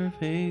daughter of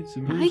hate.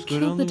 Sabooks, I go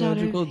killed down the daughter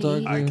magical of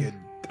dark hate. lane.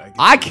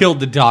 I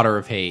killed the daughter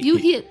of hate.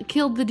 You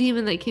killed the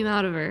demon that came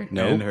out of her.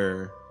 No. And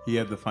her. He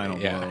had the final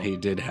Yeah, blow. he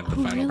did have the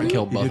Oh, final. really? I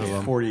killed He both did of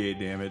them. 48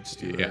 damage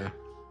to Yeah. her.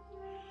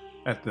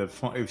 At the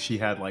if she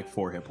had like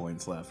 4 hit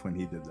points left when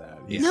he did that.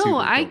 He No, super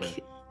I. killed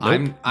it.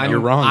 I'm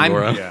You're wrong, I'm,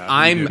 Laura.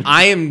 Yeah, you did.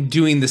 I am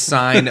doing the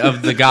sign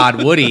of the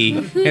god Woody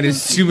and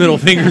his 2 middle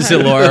fingers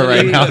at Laura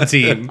right now,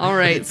 team. All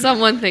right,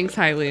 someone thinks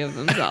highly of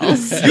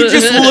themselves. You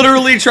just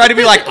literally try to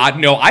be like,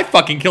 no, I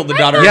fucking killed the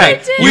daughter of Yeah,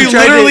 hate. you We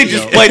tried to- literally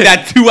just played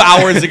that 2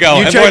 hours ago.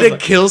 You and tried Laura's to like,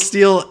 kill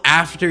steal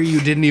after you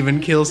didn't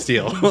even kill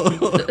steal.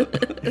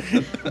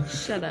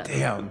 Shut up.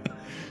 Damn.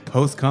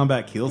 Post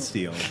combat kill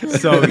steal.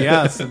 So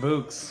yeah,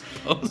 Sabooks.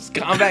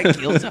 post-combat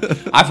kills.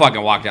 I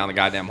fucking walk down the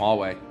goddamn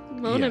hallway.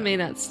 Mona Yeah. may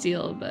not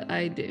steal, but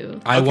I do.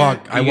 I Are you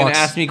walk. gonna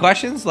ask me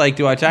questions? Like,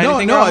 do I tell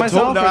anything No, about I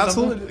myself? told no, or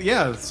something? absolutely.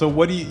 Yeah. So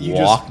what do you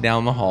Walk just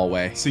down the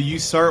hallway. so you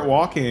start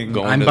walking.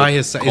 Go- I'm to by the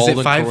his side. Is golden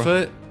it 5 cor-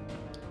 foot?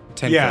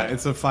 10 Yeah, foot.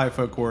 it's a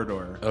 5-foot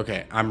corridor.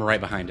 Okay, I'm right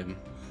behind him.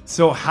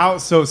 So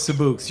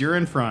Sabooks, you're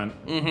in front.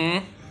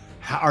 Mm-hmm.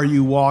 Are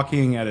you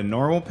walking at a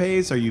normal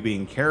pace? Are you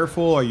being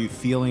careful? Are you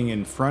feeling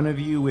in front of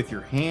you with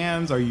your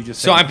hands? Are you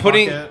just So saying, I'm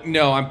putting "Fuck it"?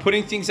 I'm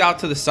putting things out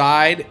to the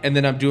side, and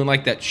then I'm doing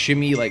like that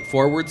shimmy, like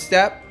forward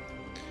step,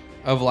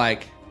 of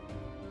like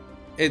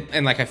it,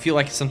 and like I feel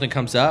like something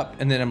comes up,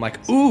 and then I'm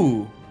like,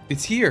 ooh,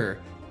 it's here,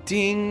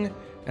 ding,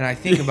 and I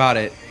think about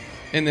it,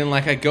 and then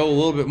like I go a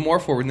little bit more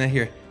forward, and then I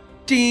hear,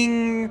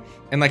 ding,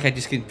 and like I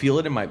just can feel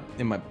it in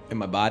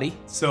my body.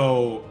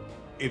 So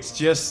it's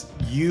just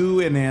you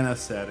and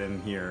Anisette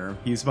in here.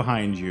 He's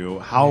behind you.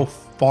 How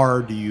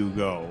far do you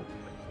go?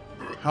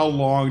 How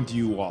long do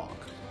you walk?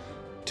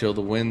 Till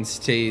the wind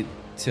stay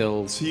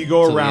till. So you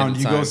go till the end around. of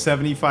You go time.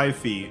 75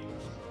 feet.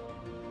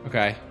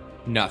 Okay,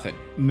 nothing.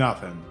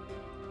 Nothing.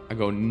 I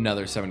go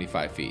another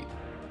 75 feet.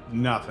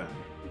 Nothing.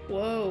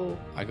 Whoa.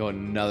 I go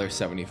another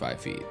 75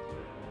 feet.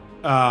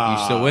 You You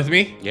still with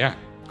me? Yeah.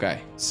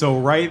 Okay. So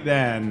right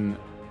then,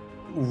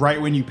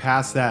 right when you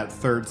pass that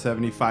third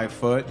 75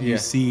 foot, Yeah. you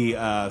see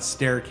a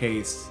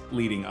staircase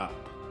leading up.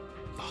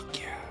 Fuck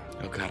yeah.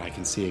 Oh god, I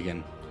can see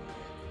again.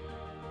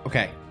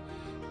 Okay.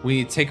 We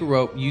need to take a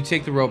rope. You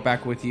take the rope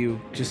back with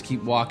you. Just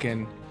keep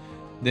walking.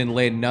 Then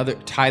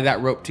tie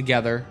that rope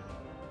together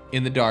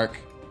in the dark.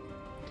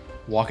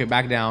 Walk it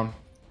back down.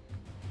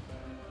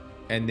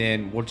 And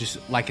then we'll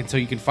just, like, until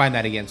you can find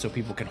that again so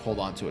people can hold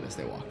on to it as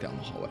they walk down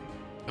the hallway.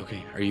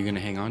 Okay, are you gonna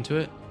hang on to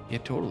it? Yeah,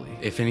 totally.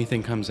 If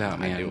anything comes out, I'm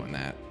man. doing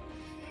that.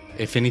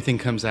 If anything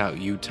comes out,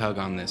 you tug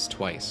on this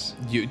twice.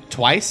 You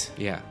twice?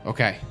 Yeah.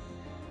 Okay.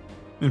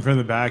 And from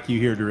the back, you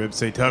hear Darib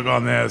say, "Tug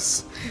on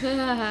this."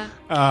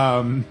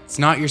 It's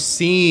not your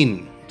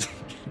scene.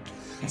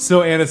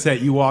 So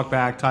Anisette, you walk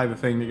back, tie the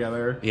thing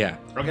together. Yeah.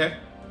 Okay.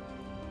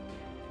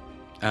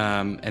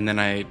 And then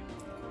I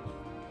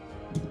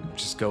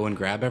just go and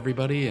grab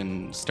everybody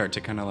and start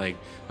to kind of like,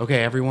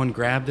 okay, everyone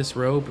grab this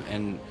rope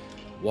and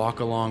walk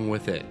along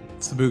with it.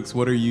 Sabooks,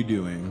 what are you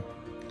doing?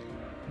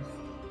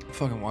 I'm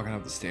fucking walking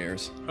up the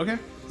stairs. Okay.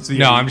 So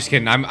No, I'm just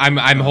kidding.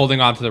 I'm holding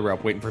on to the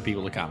rope, waiting for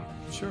people to come.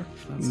 sure.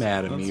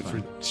 Mad at that's me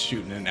fine. for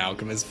shooting an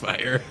alchemist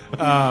fire.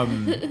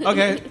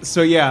 Okay.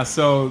 So yeah.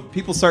 So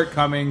people start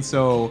coming.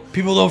 So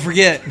People don't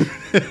forget.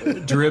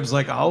 Darib's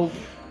like, "I'll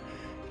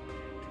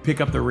pick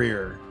up the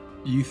rear.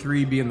 You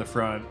three be in the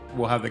front.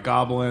 We'll have the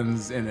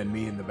goblins and then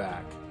me in the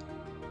back."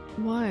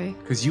 Why?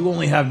 Because you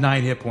only have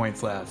 9 hit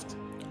points left.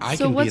 I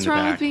So can what's be in the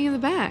wrong back. with being in the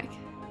back?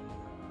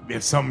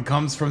 If something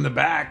comes from the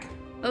back,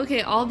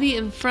 Okay, I'll be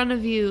in front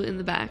of you in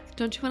the back.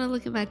 Don't you want to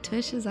look at my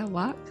tush as I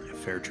walk?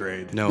 fair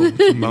trade. No,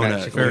 Mona.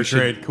 Fair you should-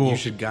 trade. Cool. You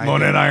should guide Mona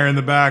them. and I are in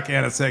the back.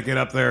 Anna said, get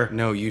up there.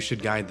 No, you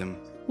should guide them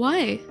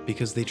Why?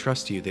 because they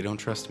trust you. They don't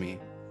trust me.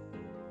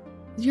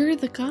 You're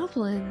the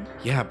goblin.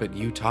 Yeah, but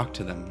you talk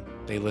to them.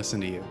 They listen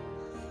to you.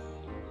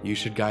 You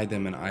should guide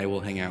them, and I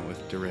will hang out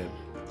with Darib.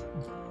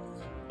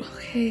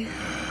 Okay.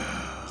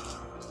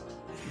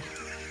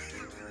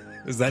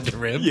 Is that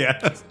Darib? Yeah.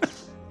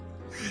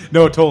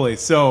 No, totally.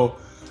 So,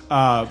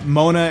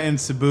 Mona and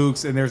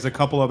Sabooks, and there's a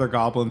couple other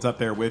goblins up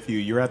there with you.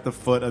 You're at the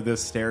foot of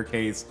this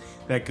staircase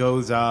that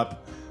goes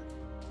up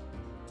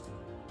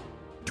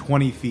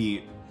 20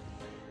 feet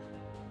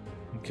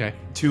Okay.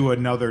 to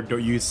another door.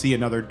 You see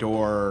another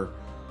door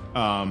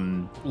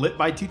lit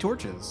by 2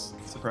 torches,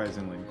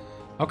 surprisingly.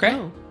 Okay.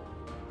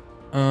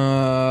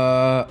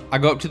 Oh. I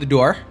go up to the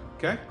door.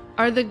 Okay.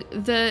 Are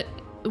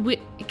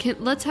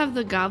let's have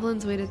the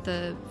goblins wait at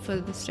the foot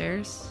of the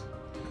stairs.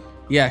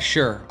 Yeah,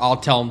 sure. I'll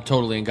tell them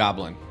totally in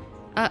Goblin.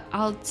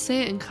 I'll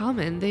say it in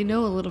common. They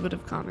know a little bit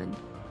of common,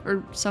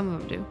 or some of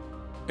them do.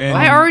 And,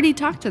 I already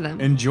talked to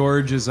them. And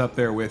George is up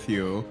there with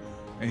you,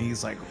 and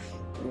he's like,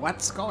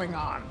 what's going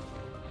on?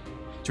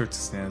 George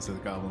stands to the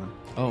goblin.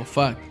 Oh,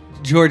 fuck.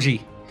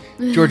 Georgie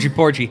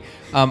Porgy.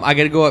 I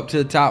gotta go up to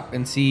the top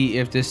and see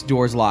if this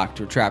door's locked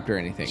or trapped or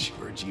anything.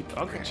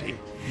 Okay.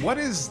 What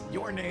is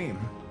your name?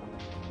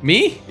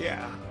 Me?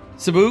 Yeah.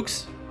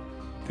 Sabooks?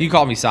 You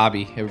call me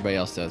Sabi. Everybody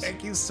else does.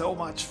 Thank you so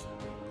much,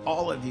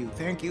 all of you.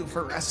 Thank you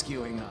for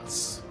rescuing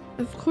us.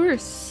 Of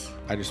course.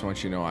 I just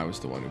want you to know I was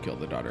the one who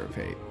killed the Daughter of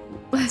Hate.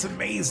 That's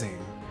amazing.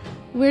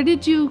 Where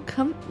did you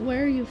come?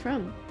 Where are you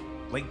from?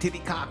 Lake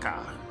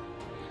Titicaca.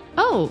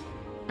 Oh,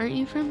 aren't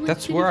you from? Lake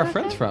That's where our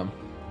Titicaca? friend's from.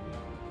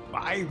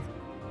 I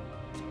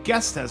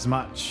guessed as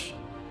much.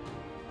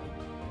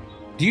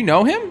 Do you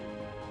know him?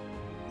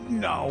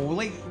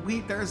 No,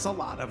 there's a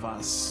lot of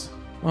us.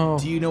 Oh,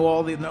 Do you know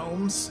all the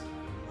gnomes?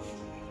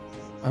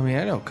 I mean,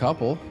 I know a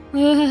couple.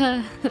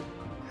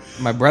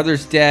 My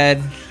brother's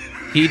dead.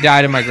 He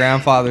died at my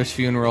grandfather's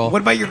funeral.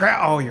 What about your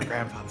your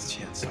grandfather's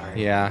shit.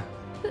 Sorry. Yeah.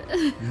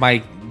 My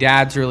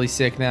dad's really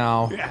sick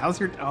now. Yeah, how's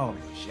your? Oh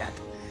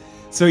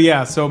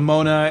shit. So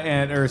Mona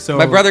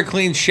My brother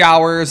cleans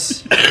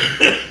showers.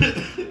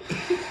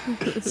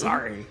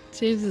 Sorry.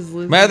 James is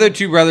losing. My other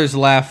 2 brothers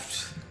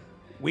left.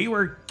 We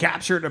were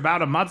captured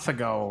about a month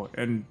ago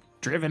and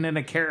driven in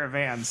a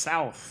caravan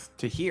south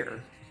to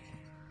here.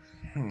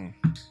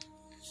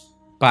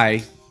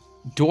 By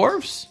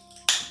dwarves?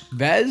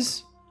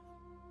 Vez?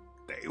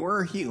 They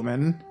were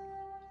human.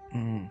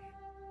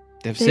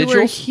 They have They were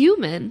sigils?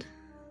 human.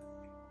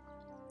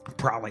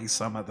 Probably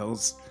some of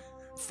those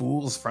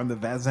fools from the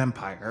Vez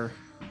Empire.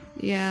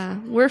 Yeah,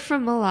 we're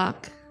from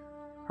Malak.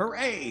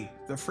 Hooray!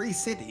 The free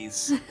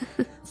cities.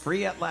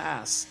 Free at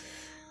last.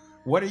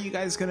 What are you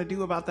guys going to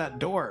do about that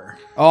door?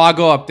 Oh, I'll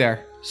go up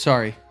there.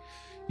 Sorry.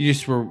 You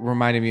just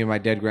reminded me of my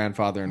dead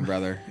grandfather and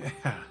brother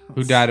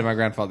who died at my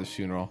grandfather's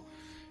funeral.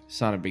 It's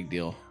not a big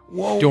deal.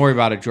 Whoa. Don't worry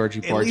about it, Georgie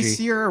At least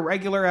Porgy. you're a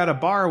regular at a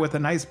bar with a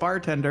nice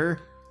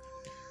bartender.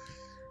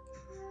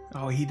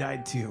 Oh, he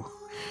died too.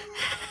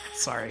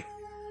 Sorry.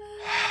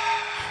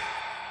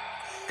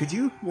 Could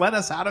you let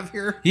us out of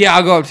here? Yeah,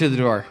 I'll go up to the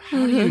door.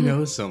 How do you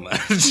know so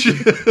much?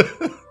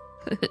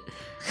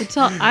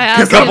 I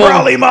asked The him,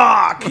 Brawly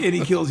Mock! And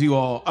he kills you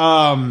all.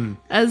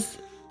 as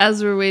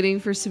we're waiting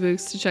for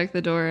Sabooks to check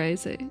the door, I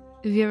say,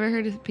 "Have you ever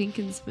heard of Pink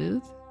and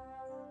Smooth?"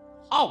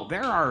 Oh,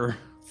 they're our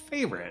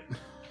favorite.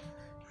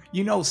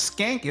 You know,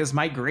 Skank is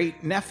my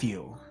great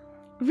nephew.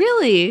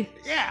 Really?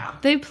 Yeah.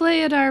 They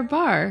play at our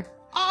bar.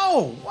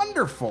 Oh,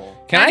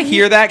 wonderful. Can I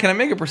hear that? Can I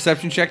make a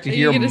perception check to Are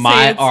you hear gonna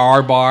say it's-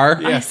 our bar?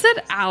 Yeah. I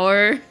said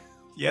our.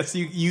 Yes,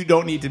 you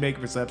don't need to make a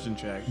perception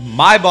check.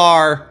 My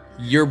bar,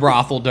 your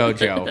brothel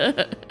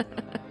dojo.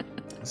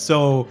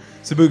 So,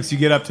 Sabooks, you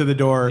get up to the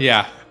door.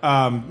 Yeah.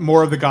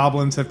 More of the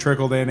goblins have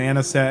trickled in.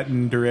 Anisette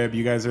and Darib,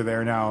 you guys are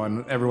there now,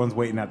 and everyone's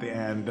waiting at the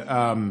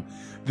end.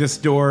 This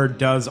door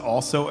does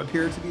also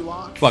appear to be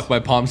locked. Fuck, my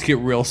palms get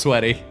real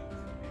sweaty.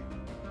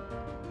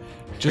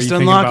 Just Are you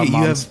thinking unlock about it. You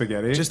mom's have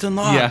spaghetti? Just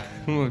unlock.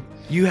 Yeah.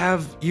 You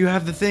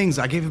have the things.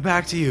 I gave it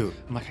back to you.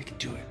 I'm like, I can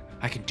do it.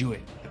 I can do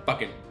it. I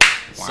fucking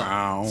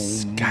Wow.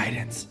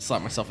 guidance.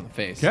 Slap myself in the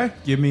face. Okay,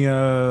 give me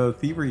a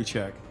thievery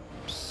check.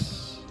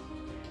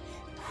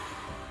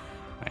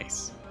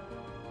 Nice.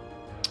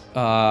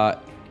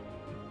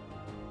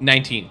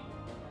 19.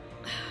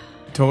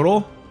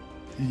 Total?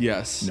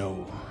 Yes.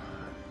 No.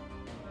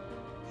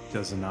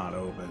 Does not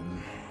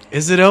open.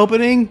 Is it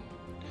opening?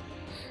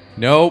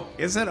 Nope.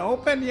 Is it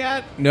open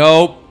yet?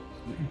 Nope.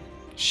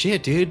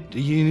 Shit, dude. Do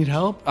you need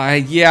help?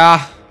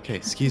 Yeah. Okay,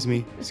 excuse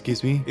me.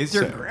 Excuse me. Is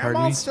your Pardon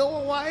grandma me?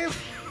 still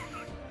alive?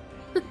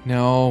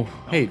 No.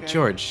 Hey, Okay.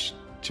 George.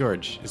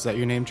 George, is that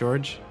your name,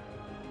 George?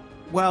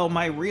 Well,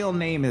 my real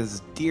name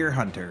is Deer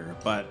Hunter,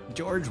 but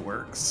George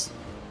works.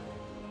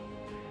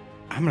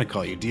 I'm gonna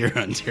call you Deer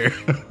Hunter.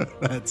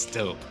 That's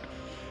dope.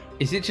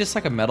 Is it just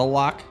like a metal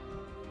lock?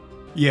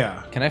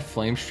 Yeah. Can I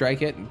flame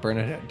strike it and burn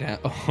it down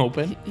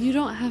open? You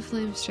don't have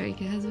flame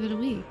strike. It hasn't been a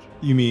week.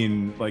 You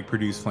mean like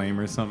produce flame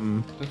or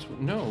something?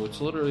 No,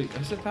 it's literally.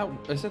 Is it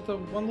the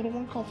one little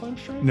one called flame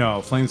strike?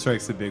 No, flame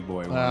strike's the big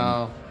boy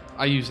one.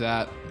 I use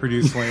that.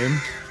 Produce flame.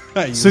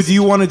 So do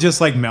you want to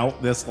just like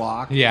melt this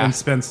lock? Yeah. And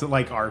spend some,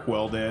 like arc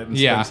weld it? And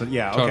Yeah, spend some,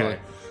 yeah. totally.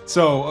 Okay.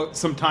 So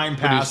some time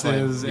Produce flame,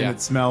 passes and yeah.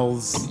 it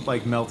smells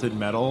like melted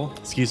metal,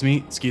 Excuse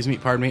me,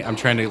 pardon me. I'm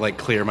trying to like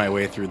clear my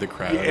way through the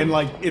crowd. and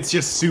like it's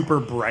just super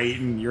bright,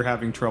 and you're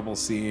having trouble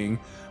seeing.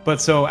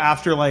 But so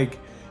after like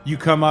you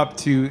come up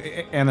to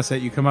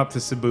Anisette, you come up to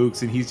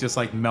Sabuks, and he's just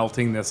like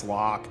melting this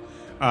lock.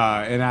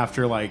 And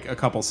after like a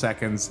couple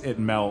seconds, it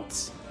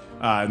melts,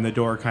 and the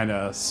door kind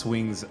of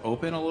swings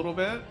open a little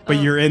bit. But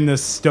you're in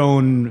this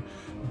stone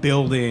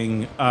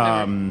building.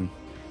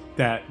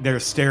 That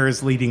there's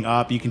stairs leading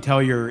up. You can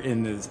tell you're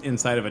in the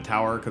inside of a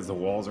tower because the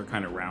walls are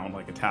kind of round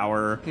like a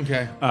tower.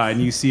 Okay. And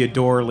you see a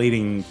door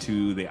leading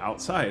to the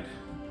outside.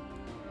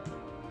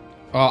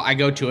 I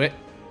go to it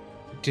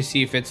to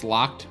see if it's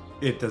locked.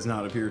 It does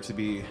not appear to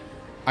be.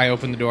 I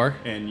open the door.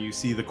 And you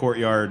see the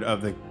courtyard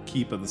of the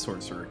keep of the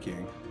Sorcerer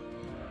King.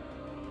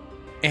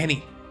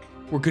 Annie,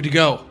 we're good to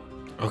go.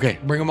 Okay.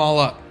 Bring them all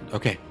up.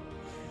 Okay.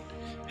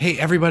 Hey,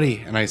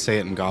 everybody. And I say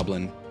it in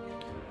Goblin.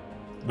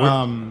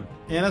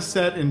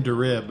 Anisette and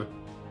Darib,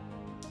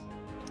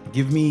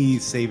 give me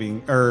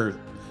saving or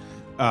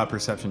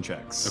perception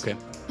checks. Okay.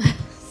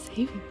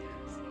 Saving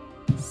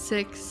throws.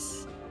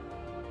 6.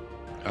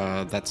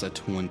 That's a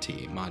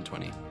 20, mod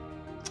 20.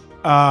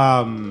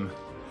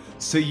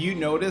 So you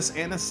notice,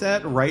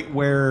 Anisette, right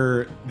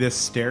where this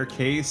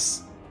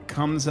staircase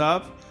comes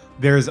up,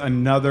 there's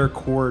another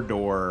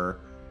corridor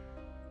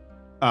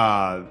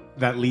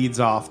that leads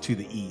off to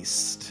the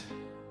east.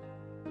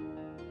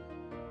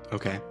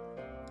 Okay.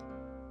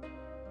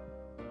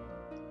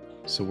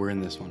 So we're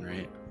in this one,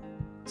 right?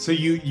 So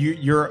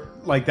you're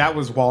like, that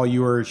was while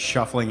you were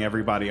shuffling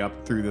everybody up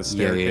through the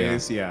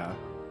staircase. Yeah.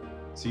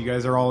 So you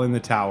guys are all in the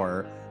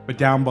tower, but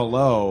down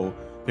below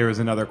there was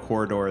another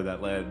corridor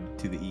that led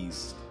to the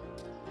east.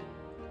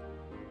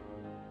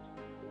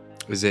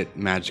 Is it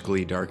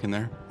magically dark in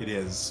there? It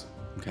is.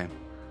 Okay.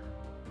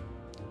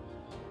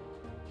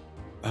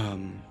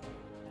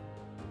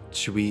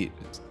 Should we?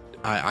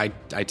 I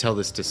tell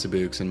this to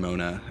Sabuks and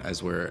Mona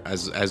as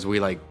we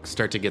like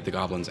start to get the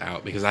goblins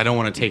out, because I don't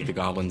want to take the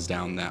goblins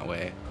down that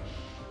way.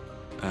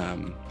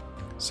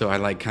 So I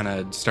like kind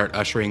of start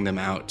ushering them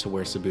out to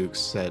where Sabuks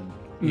said,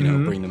 you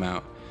know, bring them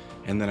out,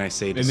 and then I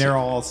say, to And they're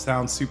all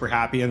sound super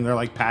happy, and they're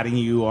like patting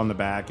you on the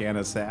back, and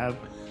a sad.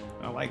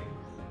 I'm like,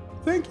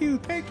 thank you,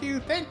 thank you,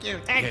 thank you,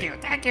 thank you,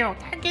 thank you,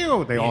 thank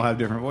you. They all have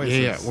different voices.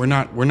 Yeah, we're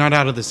not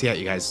out of this yet,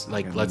 you guys.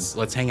 Like,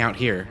 let's hang out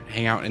here,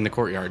 hang out in the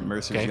courtyard.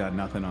 Mercer's okay? got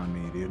nothing on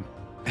me, dude.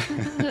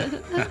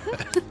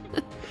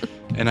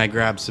 And I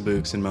grab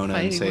Sabuks and Mona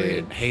and Fighting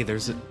say, words. hey,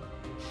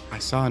 I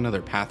saw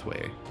another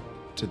pathway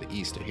to the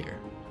east of here.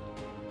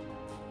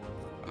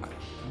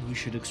 We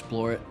should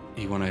explore it.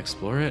 You want to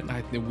explore it?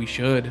 I think we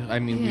should. I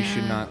mean, we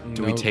should Yeah. not.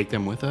 Do we take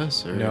them with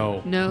us? Or?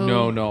 No.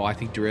 No. No. I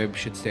think Darib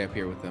should stay up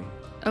here with them.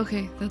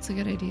 Okay, that's a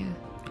good idea.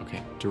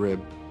 Okay, Darib,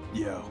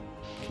 Yo.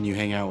 can you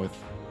hang out with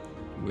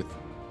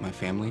my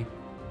family?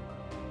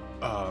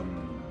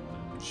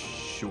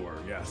 Sure,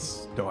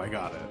 yes. No, I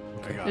got it.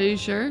 I got Are you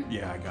sure?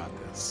 Yeah, I got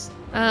this.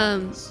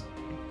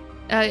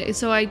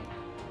 So I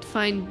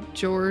find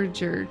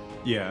George or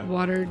Yeah.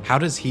 Water. How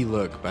does he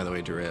look, by the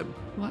way, Darib?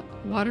 What?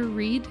 Water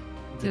Reed?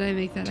 Did I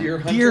make that up?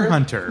 Deer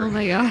Hunter. Oh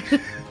my god.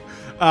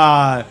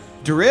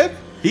 Darib?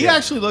 He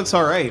actually looks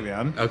all right,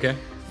 man. Okay.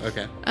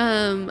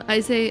 I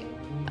say,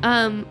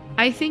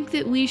 I think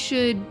that we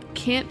should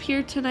camp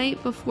here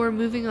tonight before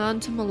moving on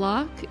to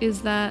Malak.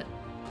 Is that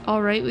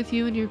all right with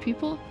you and your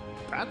people?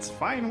 That's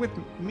fine with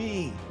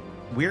me.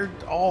 We're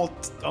all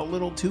a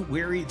little too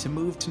weary to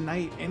move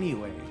tonight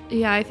anyway.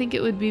 Yeah, I think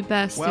it would be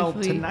best Well, if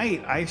we...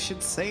 tonight, I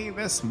should say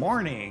this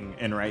morning.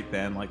 And right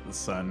then, like, the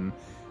sun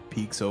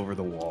peeks over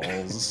the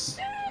walls.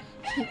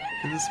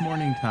 This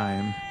morning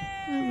time.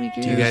 Oh my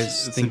Do you gosh.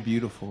 guys It's think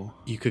beautiful.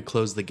 you could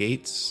close the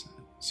gates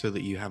so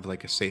that you have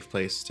like a safe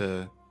place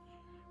to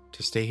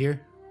stay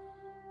here?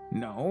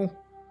 No.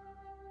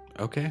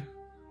 Okay.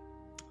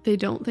 They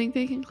don't think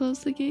they can close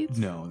the gates?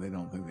 No, they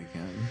don't think they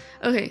can.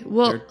 Okay,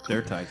 well,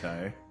 They're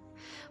tie-tie.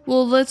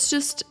 well, let's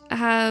just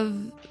have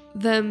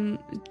them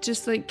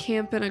just like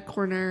camp in a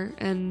corner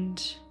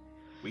and...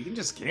 We can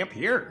just camp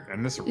here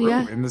in this room,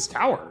 Yeah. in this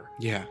tower.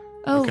 Yeah.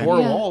 Oh, Okay. Four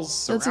yeah.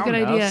 walls That's a surround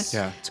good idea. us.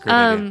 Yeah, it's a great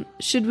idea.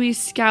 Should we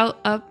scout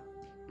up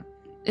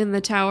in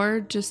the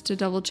tower just to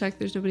double check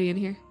there's nobody in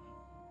here?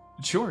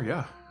 Sure,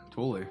 yeah,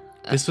 totally.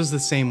 This was the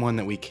same one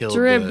that we killed.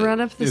 Darib,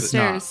 run up the It's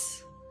not. stairs.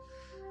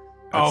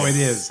 Oh, it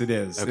is. It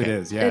is. Okay. It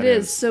is. Yeah, it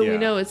is, so yeah. we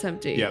know it's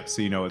empty. Yep.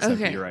 So you know it's Okay.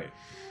 empty. You're right.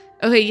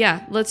 Okay,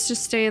 yeah, let's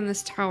just stay in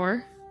this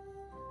tower.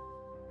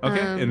 Okay.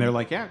 Um, And they're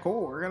like, "Yeah,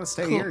 cool. We're gonna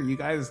stay cool. here. You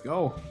guys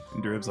go."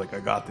 And Darib's like, "I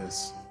got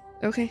this."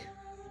 Okay,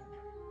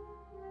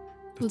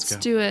 let's go.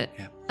 do it.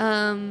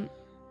 Yeah.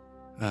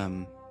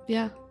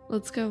 Yeah,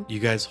 let's go. You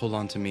guys hold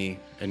on to me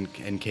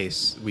in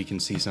case we can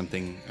see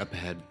something up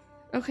ahead.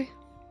 Okay.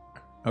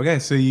 Okay,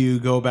 so you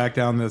go back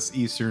down this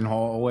eastern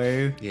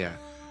hallway. Yeah.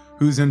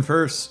 Who's in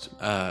first?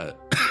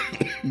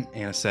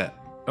 Anisette.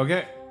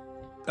 Okay.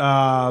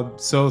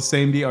 So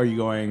same deal. Are you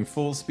going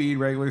full speed,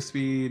 regular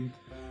speed,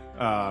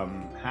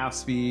 half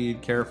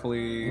speed,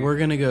 carefully? We're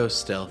gonna go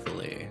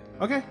stealthily.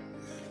 Okay.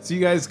 So you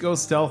guys go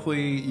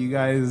stealthily. You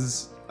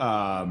guys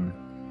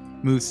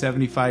move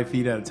 75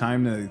 feet at a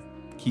time to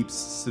keep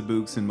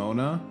Sabuks and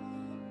Mona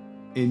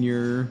in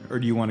your... Or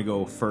do you want to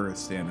go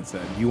first, Anna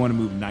said? Do you want to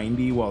move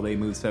 90 while they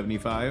move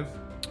 75?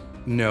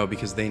 No,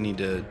 because they need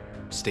to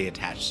stay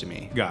attached to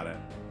me. Got it.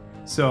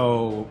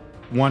 So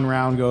one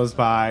round goes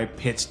by,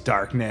 pitch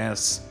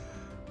darkness.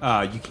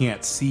 You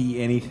can't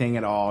see anything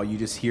at all. You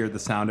just hear the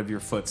sound of your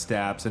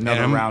footsteps.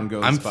 Another round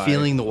goes by. I'm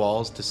feeling the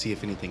walls to see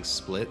if anything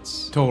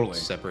splits. Totally.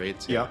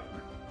 Separates. Yep.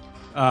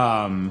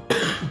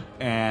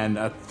 And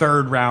a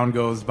third round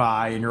goes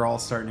by, and you're all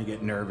starting to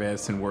get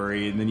nervous and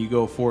worried. And then you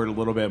go forward a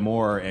little bit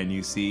more, and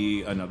you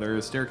see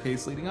another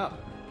staircase leading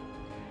up,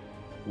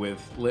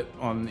 with lit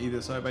on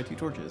either side by 2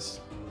 torches.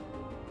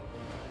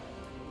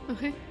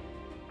 Okay.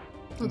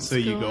 Let's So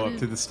you go on up in.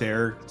 to the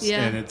stairs,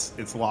 Yeah. and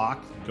it's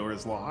locked. The door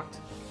is locked.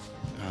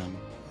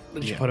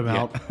 Did you put him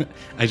out?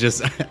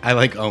 I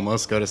like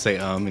almost go to say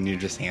and you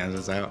just hand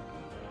us out.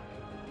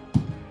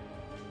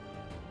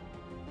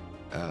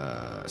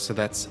 So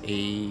that's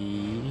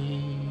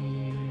a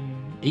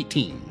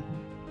 18.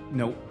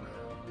 Nope.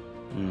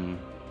 Mm.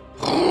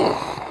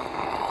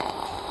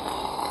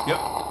 Yep.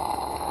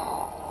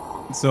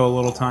 So a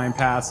little time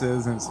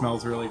passes and it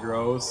smells really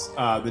gross.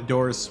 The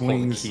door Pull the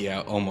swings. key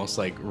out almost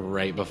like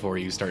right before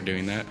you start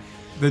doing that.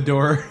 The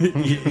door,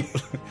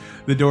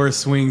 the door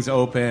swings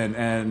open,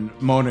 and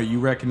Mona, you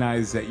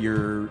recognize that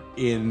you're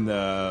in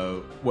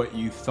the what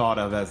you thought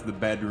of as the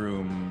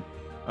bedroom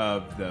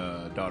of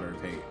the Daughter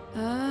of Hate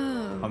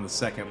Oh. on the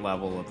second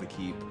level of the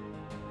keep.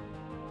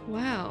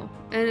 Wow.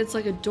 And it's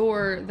like a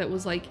door that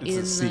was like It's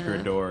in a secret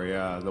the... door.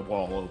 Yeah, the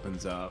wall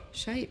opens up.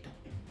 Shite.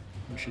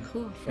 We should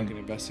Cool. fucking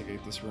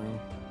investigate this room.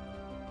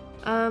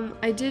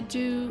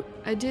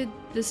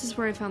 This is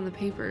where I found the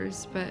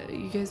papers, but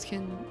you guys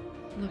can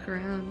look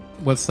around.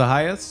 What's the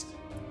highest?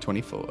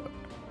 24.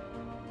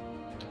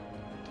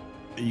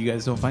 You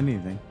guys don't find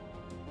anything.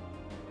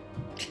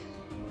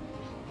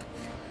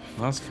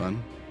 Well, that's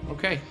fun.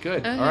 Okay,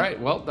 good. Okay. All right,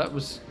 well, that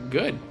was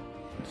good.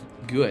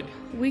 Good.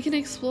 We can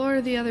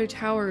explore the other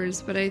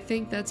towers, but I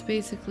think that's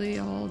basically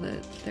all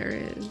that there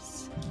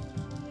is.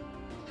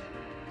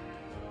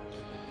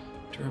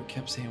 Durham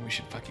kept saying we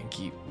should fucking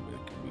keep.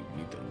 We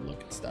need to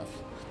look at stuff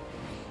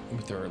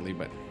thoroughly,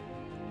 but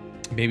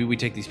maybe we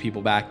take these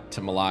people back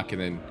to Malak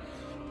and then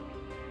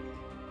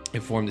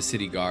inform the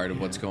city guard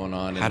of what's going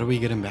on. How do we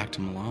get him back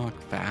to Malak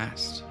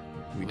fast?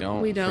 We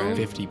don't. We don't. friend.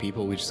 50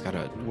 people. We just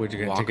gotta We're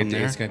gonna walk take a them day.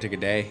 there. It's gonna take a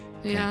day.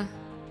 Yeah.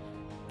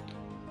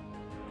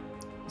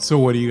 So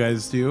what do you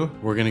guys do?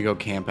 We're gonna go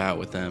camp out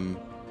with them.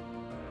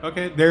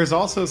 Okay, there's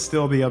also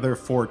still the other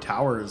 4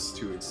 towers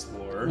to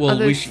explore. Well,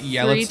 Other we should.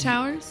 Yeah, 3 let's.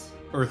 towers?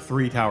 Or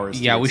 3 towers.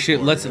 to Yeah, we should.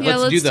 explore. Let's Yeah, do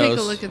let's take those.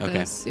 a look at Okay.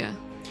 this. Yeah.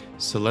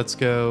 So let's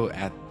go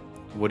at.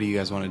 What do you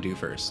guys want to do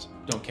first?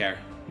 Don't care.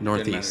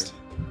 Northeast.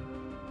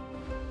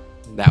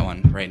 That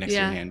one, right next to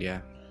Yeah. your hand. Yeah.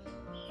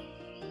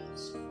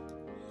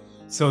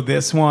 So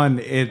this one,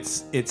 it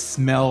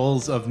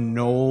smells of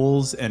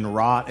knolls and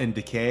rot and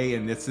decay,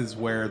 and this is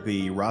where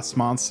the rust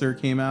monster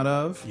came out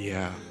of.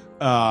 Yeah.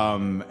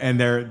 And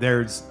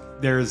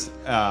there's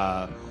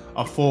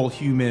a full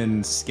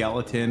human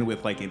skeleton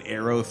with like an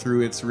arrow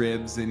through its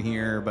ribs in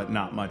here, but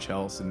not much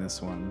else in this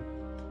one.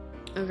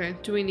 Okay.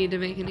 Do we need to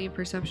make any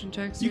perception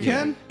checks? You or-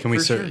 can. Can we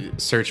for sure.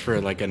 search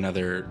for like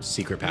another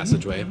secret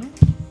passageway?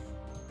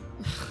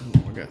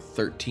 We got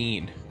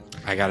 13.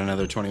 I got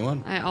another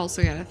 21. I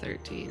also got a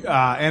 13.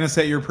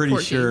 Anisette, you're pretty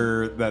 14.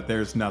 sure that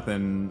there's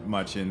nothing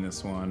much in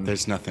this one.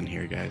 There's nothing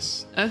here,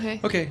 guys. Okay.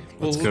 Okay.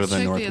 Let's go to the check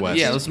the northwest. other-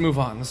 Yeah, let's move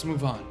on. Let's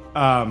move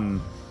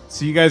on.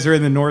 So you guys are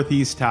in the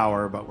northeast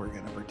tower, but we're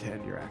gonna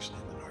pretend you're actually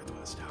in the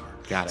northwest tower.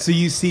 Got it. So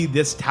you see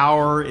this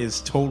tower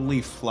is totally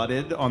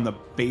flooded on the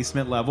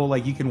basement level.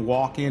 Like you can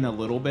walk in a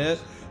little bit,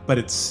 but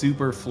it's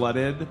super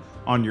flooded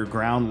on your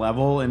ground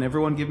level. And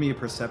everyone give me a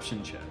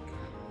perception check.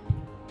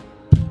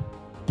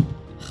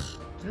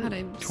 God,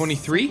 I'm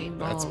 23? sucking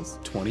That's balls.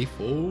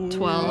 24.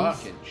 12.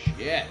 Fucking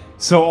shit.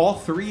 So all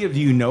 3 of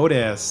you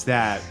notice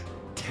that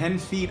 10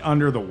 feet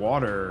under the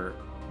water,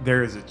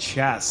 there is a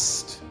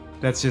chest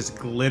that's just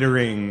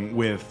glittering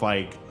with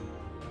like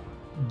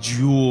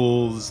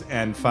jewels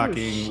and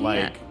fucking shit.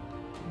 like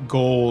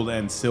gold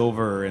and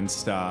silver and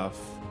stuff.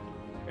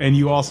 And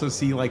you also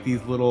see like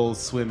these little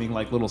swimming,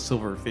 like little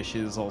silver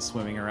fishes all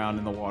swimming around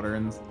in the water,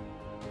 and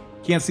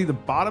can't see the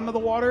bottom of the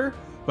water,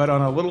 but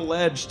on a little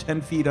ledge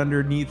 10 feet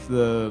underneath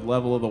the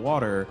level of the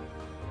water,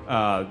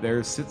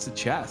 there sits a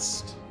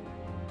chest.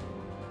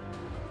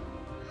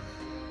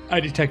 I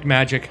detect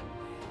magic.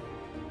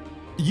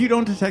 You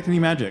don't detect any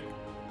magic.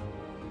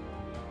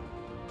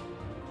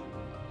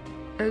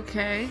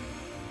 Okay.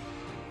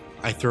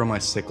 I throw my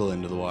sickle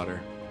into the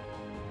water.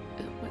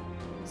 What?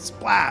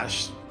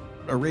 Splash!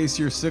 erase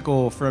your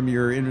sickle from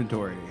your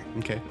inventory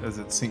Okay. as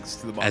it sinks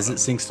to the bottom. As it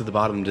sinks to the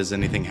bottom, does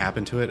anything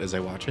happen to it as I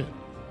watch it?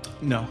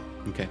 No.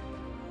 Okay.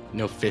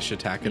 No fish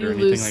attack it You or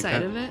anything lose like sight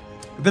that? of it.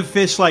 The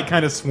fish like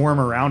kind of swarm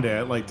around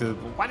it, like to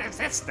what is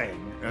this thing?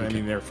 I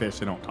mean, they're fish;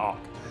 they don't talk,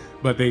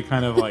 but they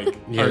kind of like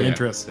Yeah, are yeah.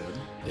 interested.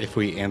 If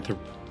we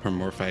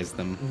anthropomorphize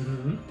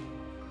them.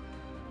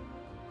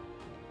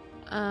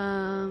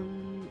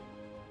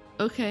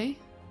 Okay.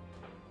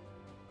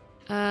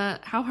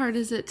 How hard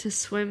is it to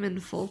swim in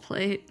full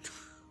plate?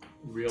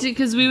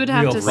 Because we would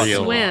have real to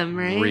fucking swim,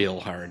 right? Real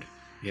hard.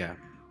 Yeah.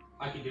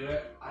 I can do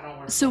it. I don't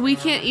want So we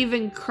can't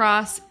even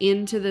cross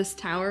into this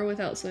tower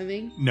without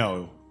swimming?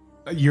 No,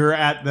 you're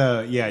at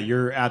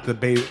the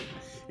base.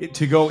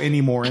 To go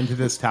any more into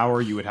this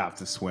tower, you would have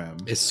to swim.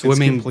 Is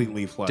swimming it's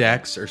completely flooded.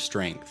 Dex or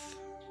strength?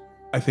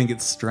 I think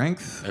it's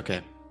strength.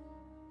 Okay.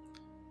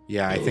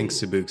 Yeah, I think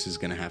Sabuks is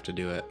going to have to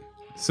do it.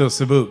 So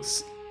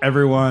Sabuks,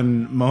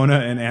 everyone, Mona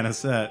and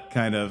Anisette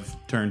kind of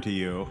turn to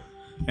you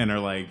and are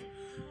like,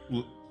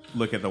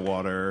 look at the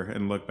water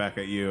and look back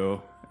at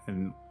you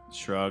and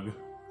shrug.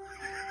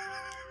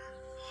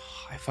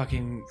 I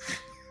fucking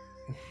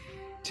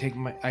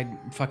I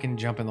fucking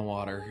jump in the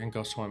water and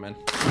go swimming.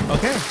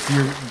 Okay,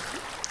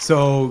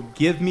 so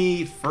give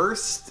me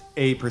first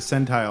a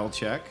percentile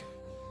check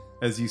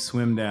as you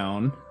swim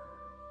down.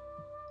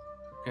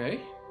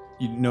 Okay.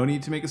 You no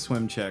need to make a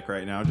swim check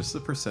right now, just the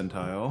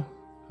percentile.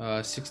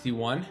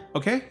 61.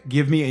 Okay,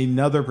 give me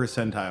another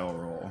percentile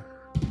roll.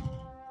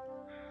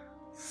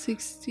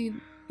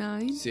 69?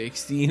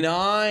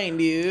 69,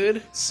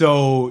 dude.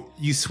 So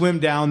you swim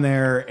down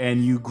there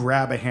and you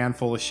grab a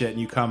handful of shit and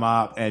you come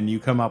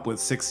up with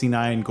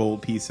 69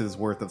 gold pieces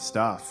worth of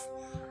stuff,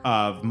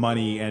 of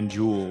money and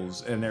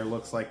jewels, and there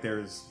looks like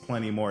there's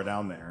plenty more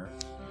down there.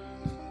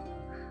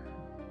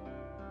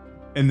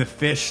 And the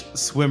fish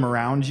swim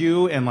around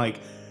you and like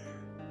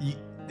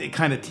it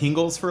kind of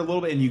tingles for a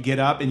little bit, and you get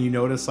up and you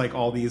notice like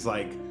all these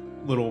like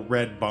little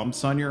red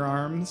bumps on your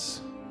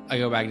arms. I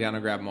go back down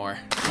and grab more.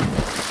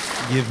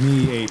 Give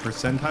me a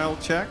percentile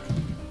check.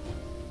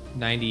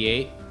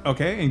 98.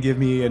 Okay, and give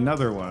me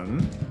another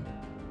one.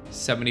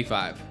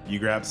 75. You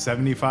grab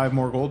 75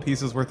 more gold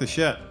pieces worth of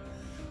shit.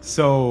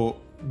 So,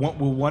 will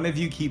one of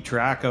you keep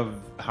track of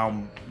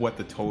what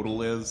the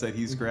total is that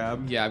he's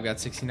grabbed? Yeah, I've got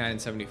 69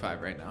 and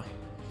 75 right now.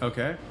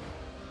 Okay.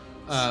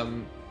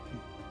 Um,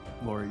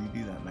 Laura, you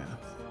do that math.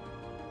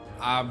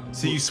 um,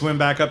 So you swim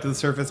back up to the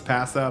surface,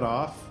 pass that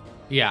off?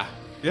 yeah,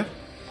 Yeah.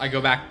 I go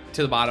back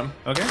to the bottom.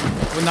 Okay.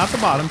 Well, not the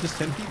bottom, just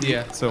 10 feet deep.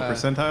 Yeah, So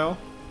percentile?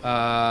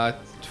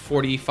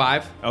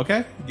 45.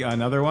 Okay. Yeah,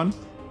 another one.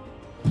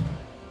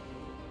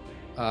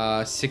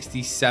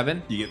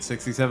 67. You get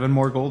 67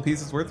 more gold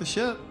pieces worth of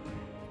shit.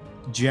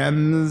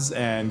 Gems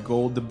and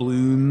gold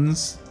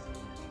doubloons.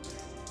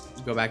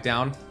 Go back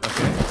down.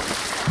 Okay.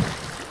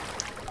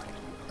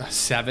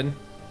 7.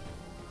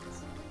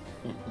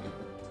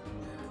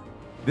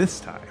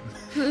 This time,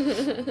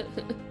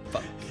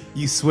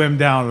 you swim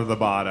down to the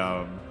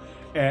bottom.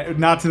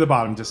 Not to the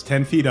bottom, just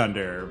 10 feet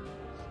under.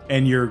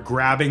 And you're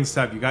grabbing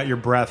stuff. You got your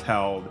breath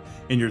held.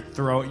 And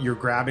you're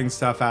grabbing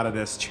stuff out of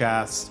this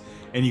chest.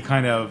 And you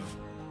kind of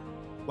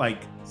like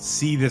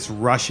see this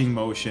rushing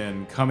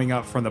motion coming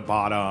up from the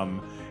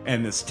bottom.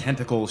 And this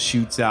tentacle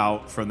shoots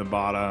out from the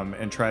bottom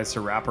and tries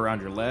to wrap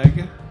around your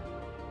leg.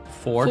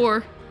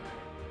 4.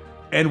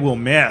 And will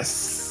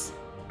miss.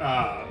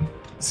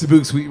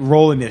 Sabuks, we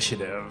roll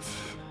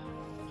initiative.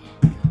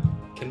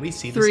 Can we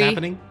see 3. this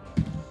happening?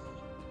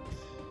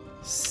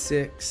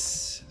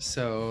 6.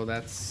 So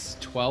that's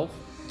 12.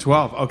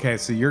 12. Okay,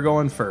 so you're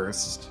going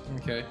first.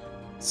 Okay.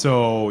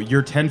 So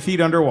you're 10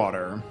 feet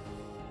underwater.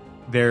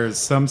 There's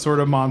some sort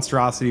of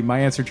monstrosity. My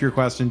answer to your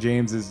question,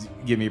 James, is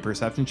give me a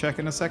perception check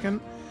in a second.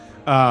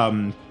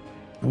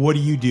 What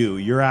do?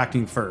 You're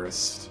acting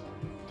first.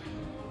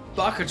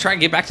 Fuck, I'm trying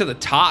to get back to the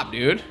top,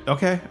 dude.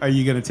 Okay. Are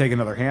you going to take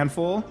another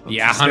handful?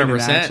 Yeah, Spin in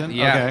 100%, action?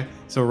 yeah. Okay.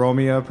 So roll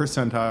me a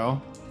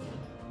percentile.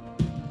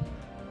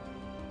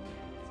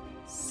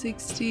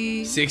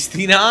 60.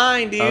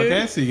 69, dude.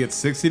 Okay, so you get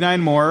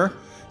 69 more.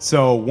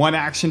 So one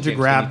action to James,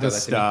 grab can you the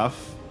throw that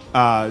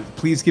stuff.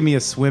 Please give me a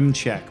swim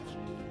check,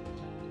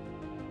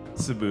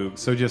 Saboog.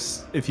 So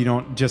just, if you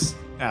don't, just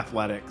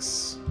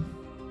athletics.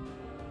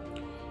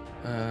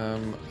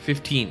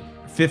 15.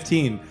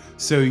 15.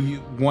 So you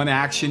one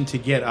action to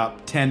get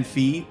up 10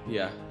 feet,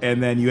 Yeah.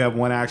 and then you have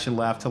one action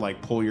left to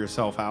like pull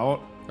yourself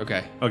out.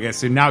 Okay. Okay,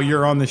 so now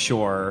you're on the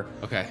shore.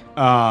 Okay.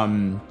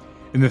 And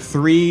the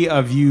three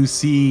of you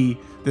see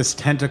this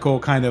tentacle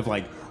kind of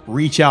like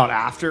reach out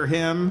after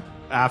him,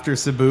 after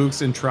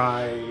Sabuks, and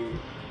try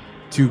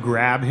to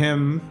grab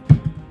him.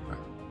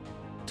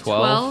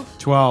 12.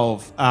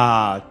 12.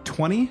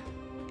 20?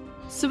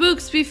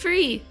 Sabuks, be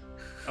free.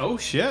 Oh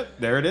shit,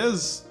 there it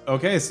is.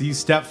 Okay, so you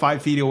step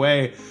 5 feet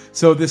away.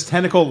 So this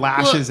tentacle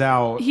lashes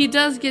out. He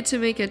does get to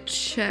make a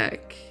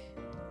check.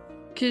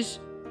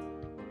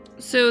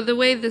 So the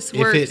way this If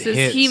works it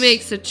is he hits-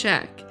 makes a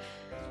check.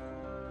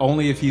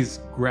 Only if he's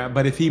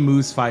but if he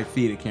moves 5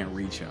 feet, it can't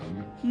reach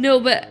him. No,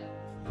 but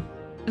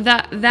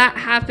That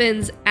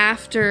happens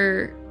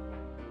after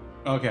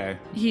Okay,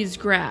 he's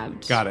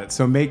grabbed. got it.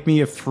 So make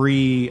me a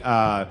free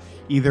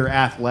either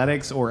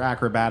athletics or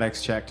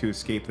acrobatics check to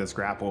escape this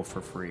grapple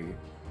for free.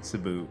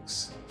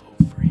 Sabooks.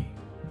 Free.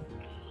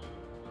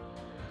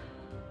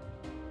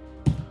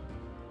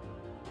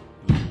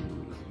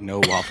 No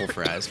waffle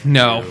fries.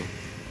 No.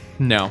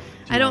 No. Do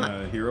I you don't-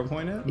 want a hero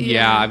point it?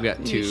 Yeah, I've got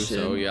you 2, so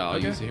should. yeah, I'll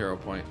Okay. use a hero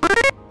point.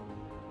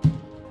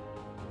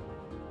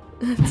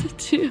 That's a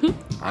 2.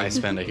 I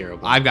spend a hero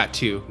point. I've got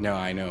 2. No,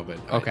 I know, but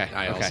Okay,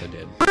 I okay. also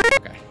did.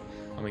 Okay.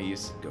 I'm gonna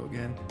go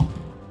again.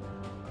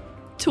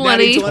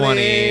 20.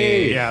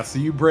 20. Yeah, so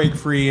you break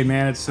free and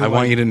manage to. I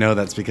want you to know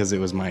that's because it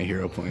was my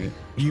hero point.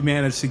 You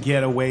manage to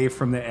get away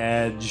from the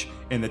edge,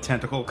 and the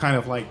tentacle kind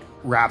of like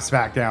wraps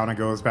back down and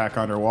goes back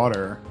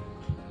underwater.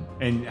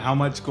 And how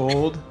much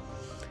gold?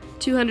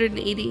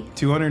 280.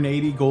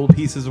 280 gold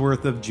pieces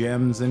worth of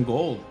gems and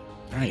gold.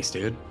 Nice,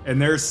 dude. And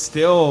there's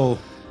still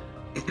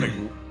like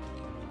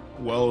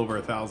well over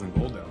 1,000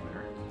 gold down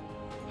there.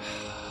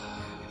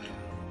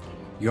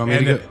 You want me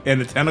to go? And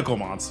the tentacle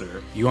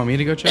monster. You want me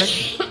to go check?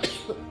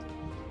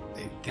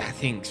 That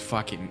thing's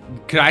fucking.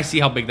 Could I see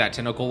how big that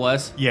tentacle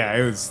was? Yeah,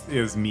 it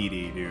was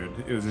meaty, dude.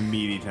 It was a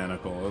meaty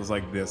tentacle. It was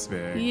like this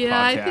big.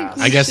 Yeah, I think podcast.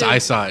 we I guess should- I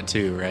saw it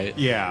too, right?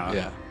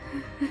 Yeah.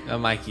 Yeah.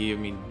 Mikey, I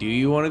mean, do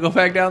you want to go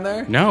back down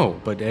there? No,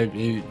 but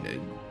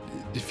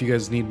if you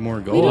guys need more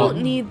We gold,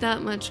 don't need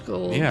that much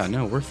gold. yeah,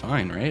 no, we're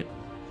fine, right?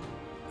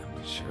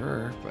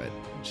 Sure, but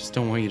Just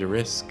don't want you to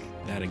risk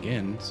that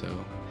again. So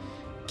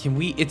can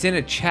we? It's in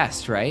a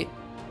chest, right?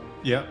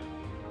 Yep.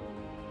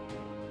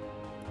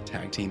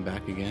 tag team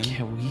back again.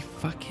 Can we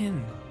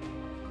fucking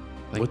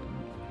like What?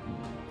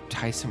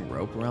 tie some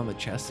rope around the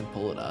chest and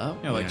pull it up?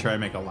 Yeah, like Yeah. try to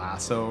make a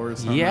lasso or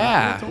something.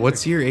 Yeah.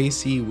 What's your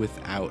AC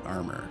without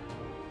armor?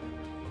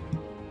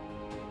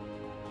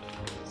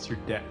 It's your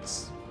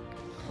dex.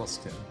 Plus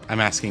 10. I'm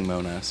asking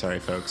Mona. Sorry,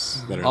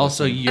 folks. That are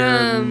Also,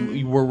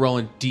 listening. we're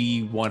rolling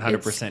D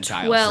 100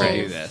 percentiles to 12.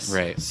 do this.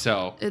 Right.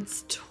 So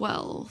It's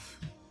 12.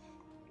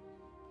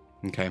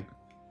 Okay.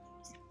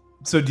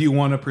 So do you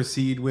want to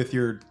proceed with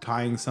your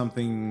tying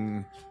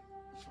a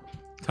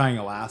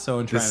lasso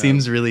and trying This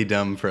seems really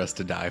dumb for us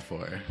to die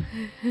for,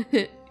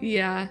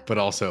 Yeah. but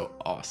also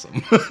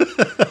awesome.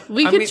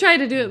 We I could mean- try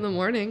to do it in the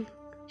morning.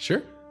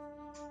 Sure.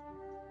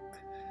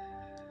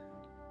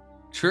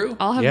 true.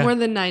 I'll have Yeah. more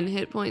than 9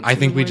 hit points. I in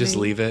think the we just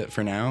morning. leave it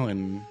for now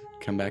and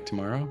come back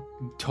tomorrow.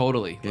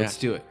 Totally. Yeah. Let's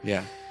do it.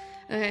 Yeah.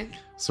 Okay.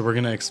 So we're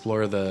gonna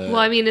explore the. Well,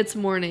 I mean, it's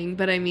morning,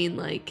 but I mean,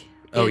 like,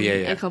 Oh, in yeah,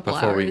 yeah. a couple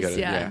Before we hours. go to-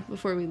 yeah, yeah.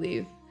 before we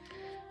leave.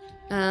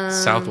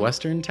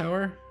 Southwestern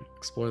Tower.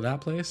 Explore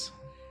that place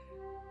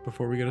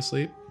before we go to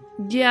sleep.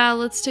 Yeah,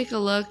 let's take a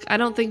look. I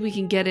don't think we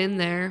can get in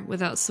there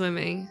without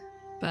swimming,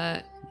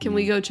 but can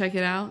we go check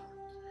it out?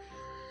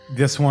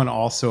 This one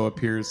also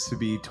appears to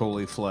be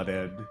totally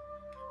flooded.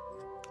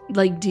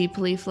 Like,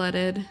 deeply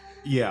flooded.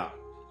 Yeah.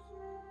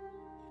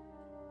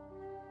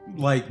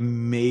 Like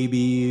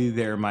maybe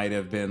there might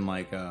have been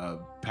like a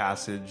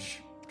passage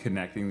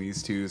connecting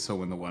these two, so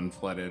when the one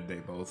flooded, they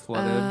both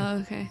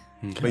flooded. Okay.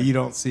 But you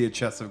don't see a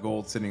chest of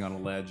gold sitting on a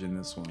ledge in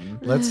this one.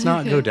 Let's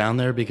not go Okay. down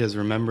there because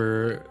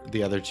remember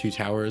the other two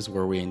towers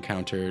where we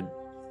encountered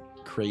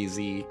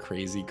crazy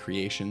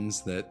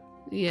creations that.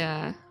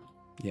 Yeah.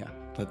 Yeah.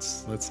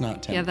 Let's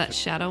not tempt. Yeah, that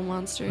shadow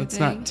monster Let's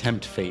thing. not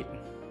tempt fate.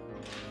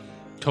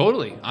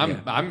 Totally. Yeah.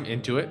 I'm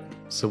into it.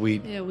 So we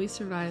Yeah, we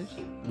survived.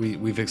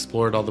 we've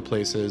explored all the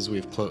places.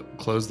 We've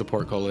closed the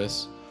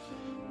portcullis.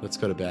 Let's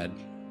go to bed.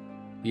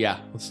 Yeah,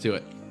 let's do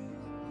it.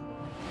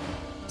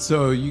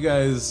 So you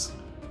guys,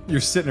 you're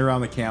sitting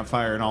around the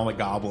campfire, and all the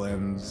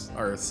goblins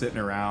are sitting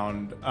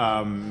around.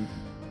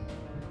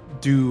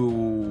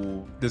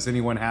 Does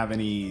anyone have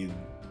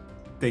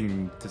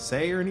anything to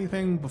say or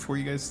anything before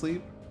you guys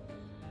sleep?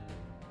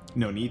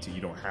 No need to.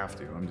 You don't have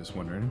to. I'm just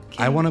wondering.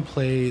 I want to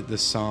play the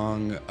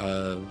song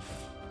of.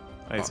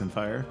 Ice and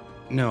fire.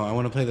 No, I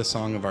want to play the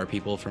song of our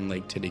people from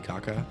Lake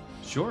Titicaca,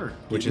 Sure.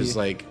 which is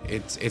like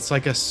it's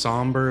like a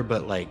somber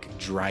but like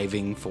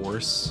driving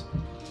force,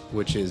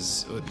 which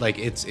is like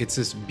it's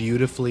this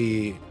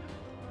beautifully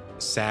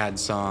sad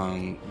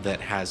song that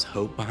has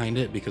hope behind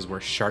it because we're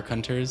shark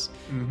hunters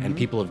and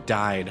people have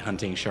died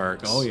hunting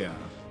sharks. Oh yeah.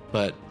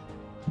 But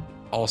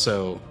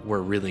also we're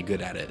really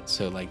good at it.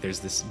 So like there's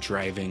this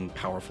driving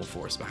powerful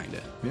force behind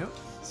it. Yep.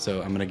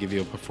 So I'm gonna give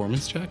you a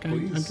performance check.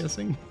 I'm Please.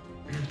 guessing.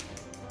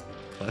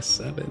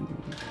 +7.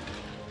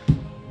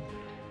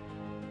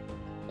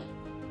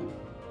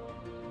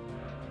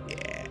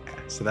 Yeah.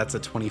 So that's a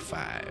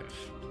 25.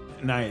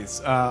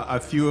 Nice. A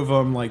few of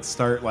them like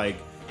start like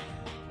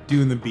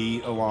doing the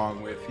beat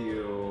along with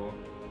you,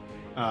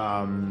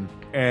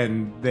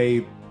 and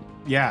they,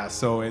 yeah.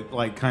 So it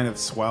like kind of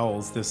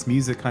swells. This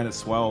music kind of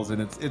swells,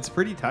 and it's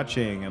pretty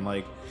touching. And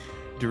like,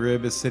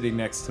 Darib is sitting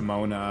next to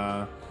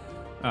Mona,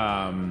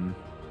 and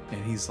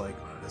he's like,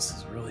 oh,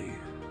 that's really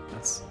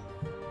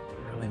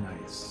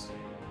nice.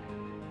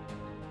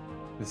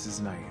 This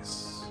is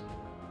nice.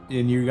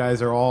 And you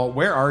guys are all,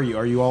 where are you?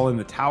 Are you all in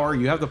the tower?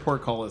 You have the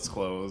portcullis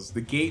closed.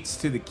 The gates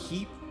to the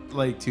keep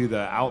like to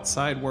the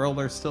outside world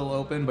are still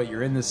open, but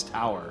you're in this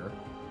tower.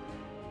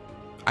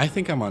 I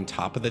think I'm on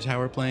top of the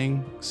tower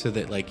playing, so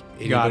that like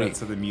Got it.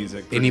 So the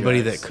music.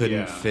 anybody projects. that couldn't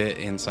Yeah. fit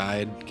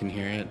inside can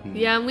hear it. And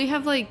Yeah, and we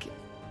have like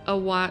a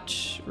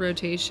watch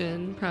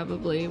rotation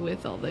probably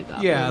with all the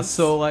goblins. Yeah,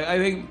 so like I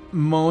think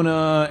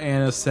Mona,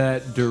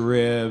 Anisette,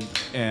 Darib,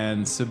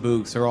 and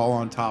Sabuks are all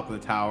on top of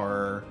the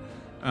tower.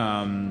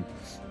 And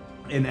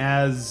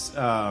as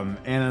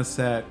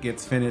Anisette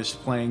gets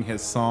finished playing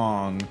his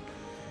song,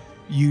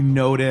 you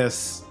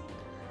notice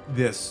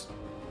this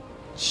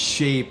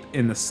shape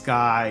in the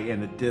sky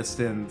in the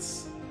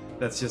distance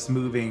that's just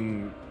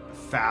moving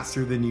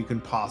faster than you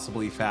can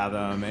possibly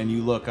fathom, and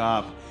you look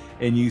up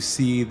and you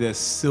see this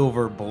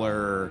silver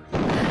blur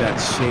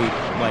that's shaped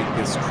like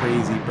this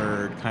crazy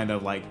bird kind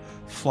of like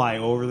fly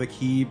over the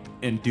keep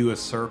and do a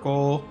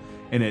circle,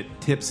 and it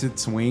tips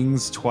its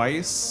wings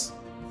twice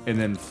and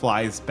then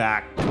flies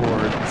back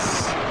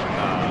towards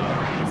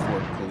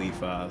Fort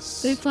Khalifa.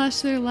 They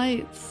flash their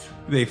lights.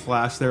 They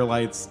flash their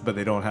lights, but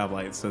they don't have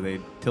lights, so they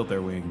tilt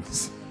their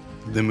wings.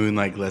 the moon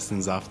like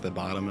glistens off the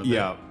bottom of it.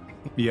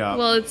 Yeah.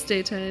 Well, it's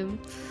daytime.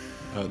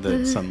 Oh,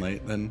 the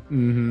sunlight then.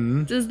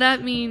 Mm-hmm. Does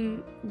that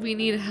mean we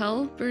need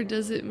help, or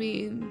does it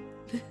mean...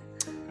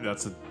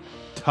 That's a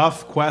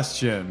tough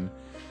question.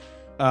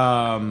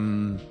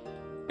 And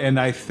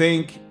I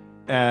think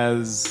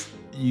as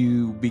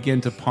you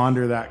begin to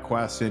ponder that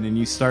question and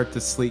you start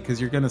to sleep, because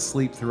you're going to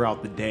sleep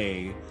throughout the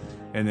day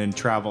and then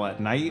travel at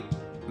night.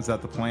 Is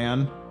that the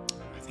plan?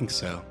 I think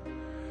so.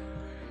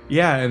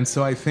 Yeah, and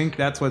so I think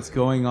that's what's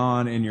going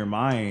on in your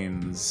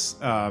minds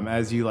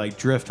as you like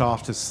drift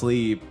off to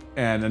sleep.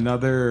 And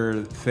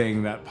another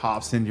thing that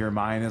pops into your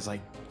mind is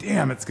like,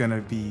 damn, it's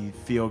gonna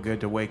feel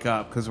good to wake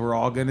up because we're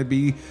all gonna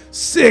be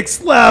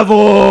 6th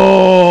level.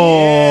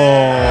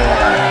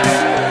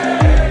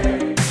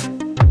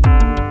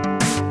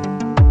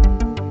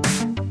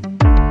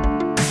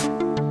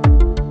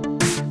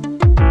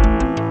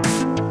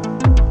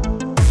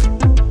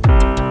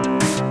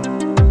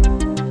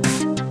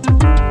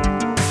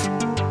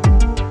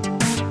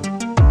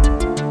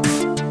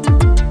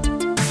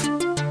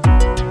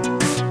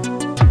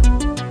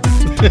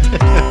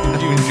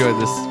 If you enjoyed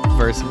this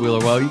verse of Wheel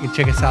or Woe, you can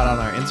check us out on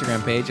our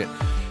Instagram page at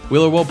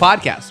Wheel or Woe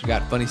Podcast. We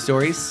got funny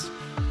stories,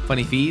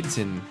 funny feeds,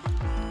 and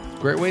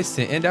great ways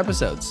to end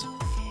episodes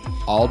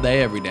all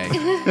day, every day.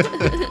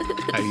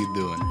 How you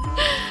doing?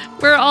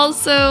 We're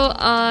also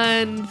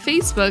on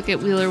Facebook at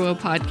Wheel or Woe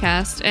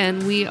Podcast,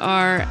 and we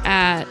are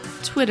at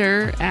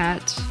Twitter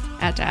at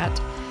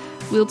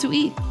Wheel to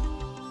E.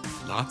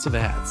 Lots of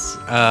ads.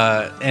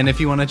 And if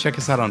you want to check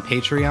us out on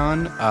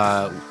Patreon,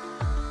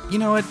 you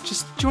know what?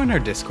 Just join our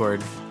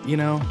Discord. You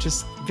know,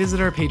 just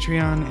visit our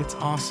Patreon. It's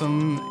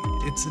awesome.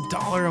 It's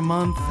 $1 a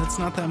month. That's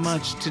not that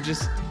much to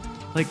just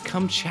like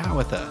come chat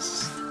with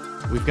us.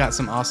 We've got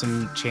some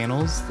awesome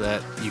channels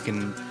that you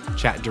can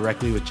chat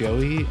directly with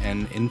Joey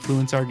and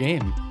influence our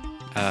game.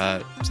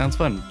 Sounds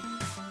fun.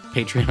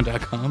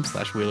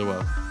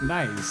 Patreon.com/WheelerWoe.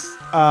 Nice.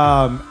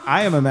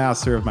 I am a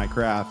master of my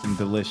craft and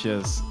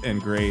delicious and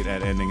great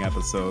at ending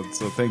episodes.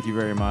 So thank you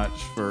very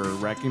much for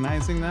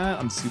recognizing that.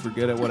 I'm super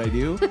good at what I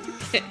do.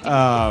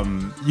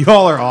 You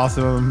all are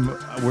awesome.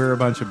 We're a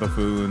bunch of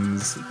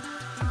buffoons.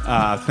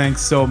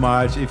 Thanks so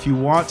much. If you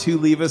want to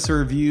leave us a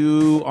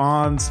review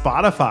on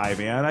Spotify,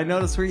 man, I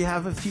noticed we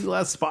have a few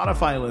less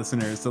Spotify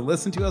listeners. So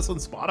listen to us on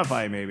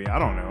Spotify, maybe. I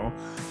don't know.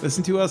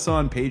 Listen to us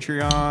on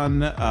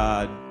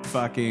Patreon,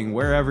 fucking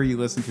wherever you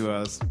listen to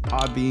us.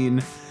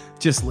 Podbean.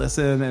 Just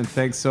listen, and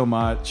thanks so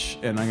much.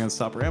 And I'm going to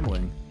stop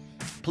rambling.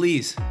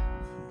 Please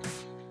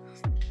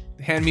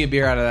hand me a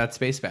beer out of that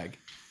space bag.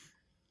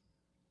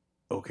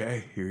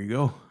 Okay, here you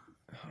go.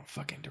 Oh,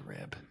 fucking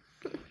Darib.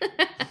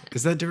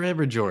 Is that Darib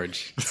or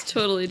George? It's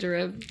totally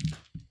Darib.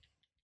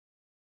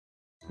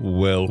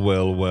 Well,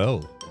 well,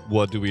 well.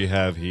 What do we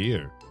have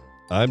here?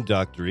 I'm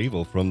Dr.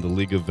 Evil from the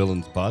League of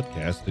Villains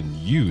podcast, and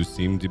you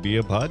seem to be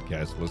a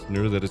podcast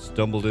listener that has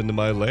stumbled into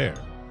my lair.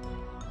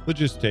 But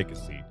just take a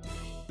seat.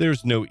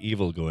 There's no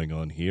evil going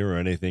on here or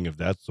anything of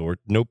that sort.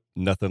 Nope,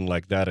 nothing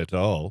like that at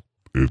all.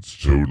 It's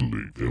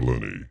totally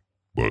villainy,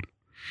 but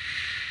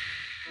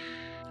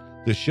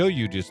The show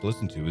you just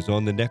listened to is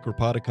on the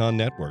Necropodicon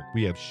Network.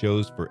 We have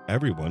shows for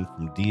everyone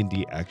from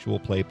D&D actual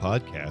play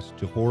podcasts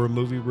to horror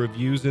movie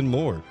reviews and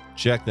more.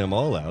 Check them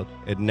all out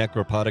at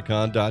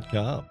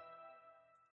necropodicon.com.